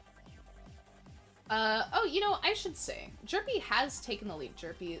 Oh, you know, I should say, Jerpi has taken the lead.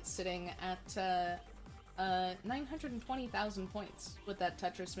 Jerpi is sitting at, 920,000 points. Would that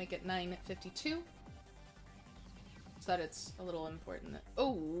Tetris make it 952? So that it's a little important.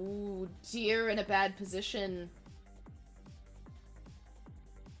 Oh, dear, in a bad position.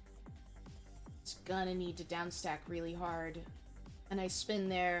 It's gonna need to downstack really hard. A nice spin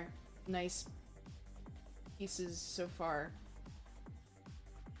there. Nice pieces so far.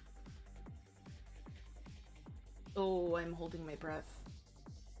 Oh, I'm holding my breath.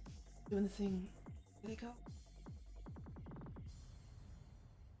 Doing the thing. Where they go?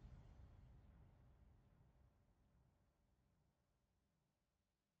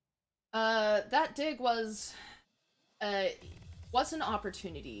 That dig was an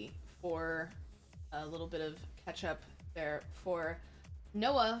opportunity for a little bit of catch-up there for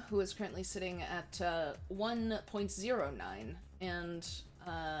Noah, who is currently sitting at 1.09, and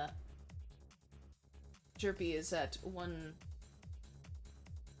Jerpi is at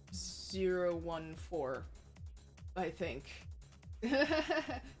 1.014, I think.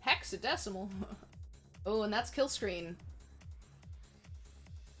 Hexadecimal. Oh, and that's kill screen.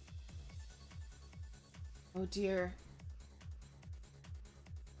 Oh dear.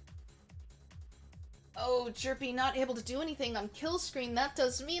 Oh, Jerpi not able to do anything on kill screen. That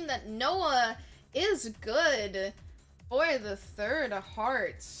does mean that Noah is good for the third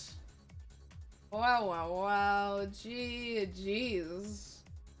heart. Wow, wow, wow. Jeez.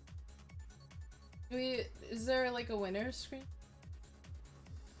 Is there like a winner screen?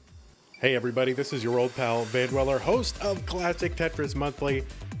 Hey everybody, this is your old pal Vandweller, host of Classic Tetris Monthly,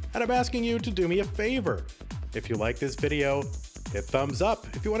 and I'm asking you to do me a favor. If you like this video, hit thumbs up.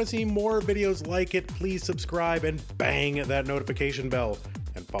 If you want to see more videos like it, please subscribe and bang that notification bell.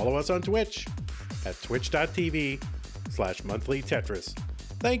 And follow us on Twitch at twitch.tv/monthlytetris.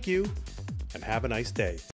 Thank you, and have a nice day.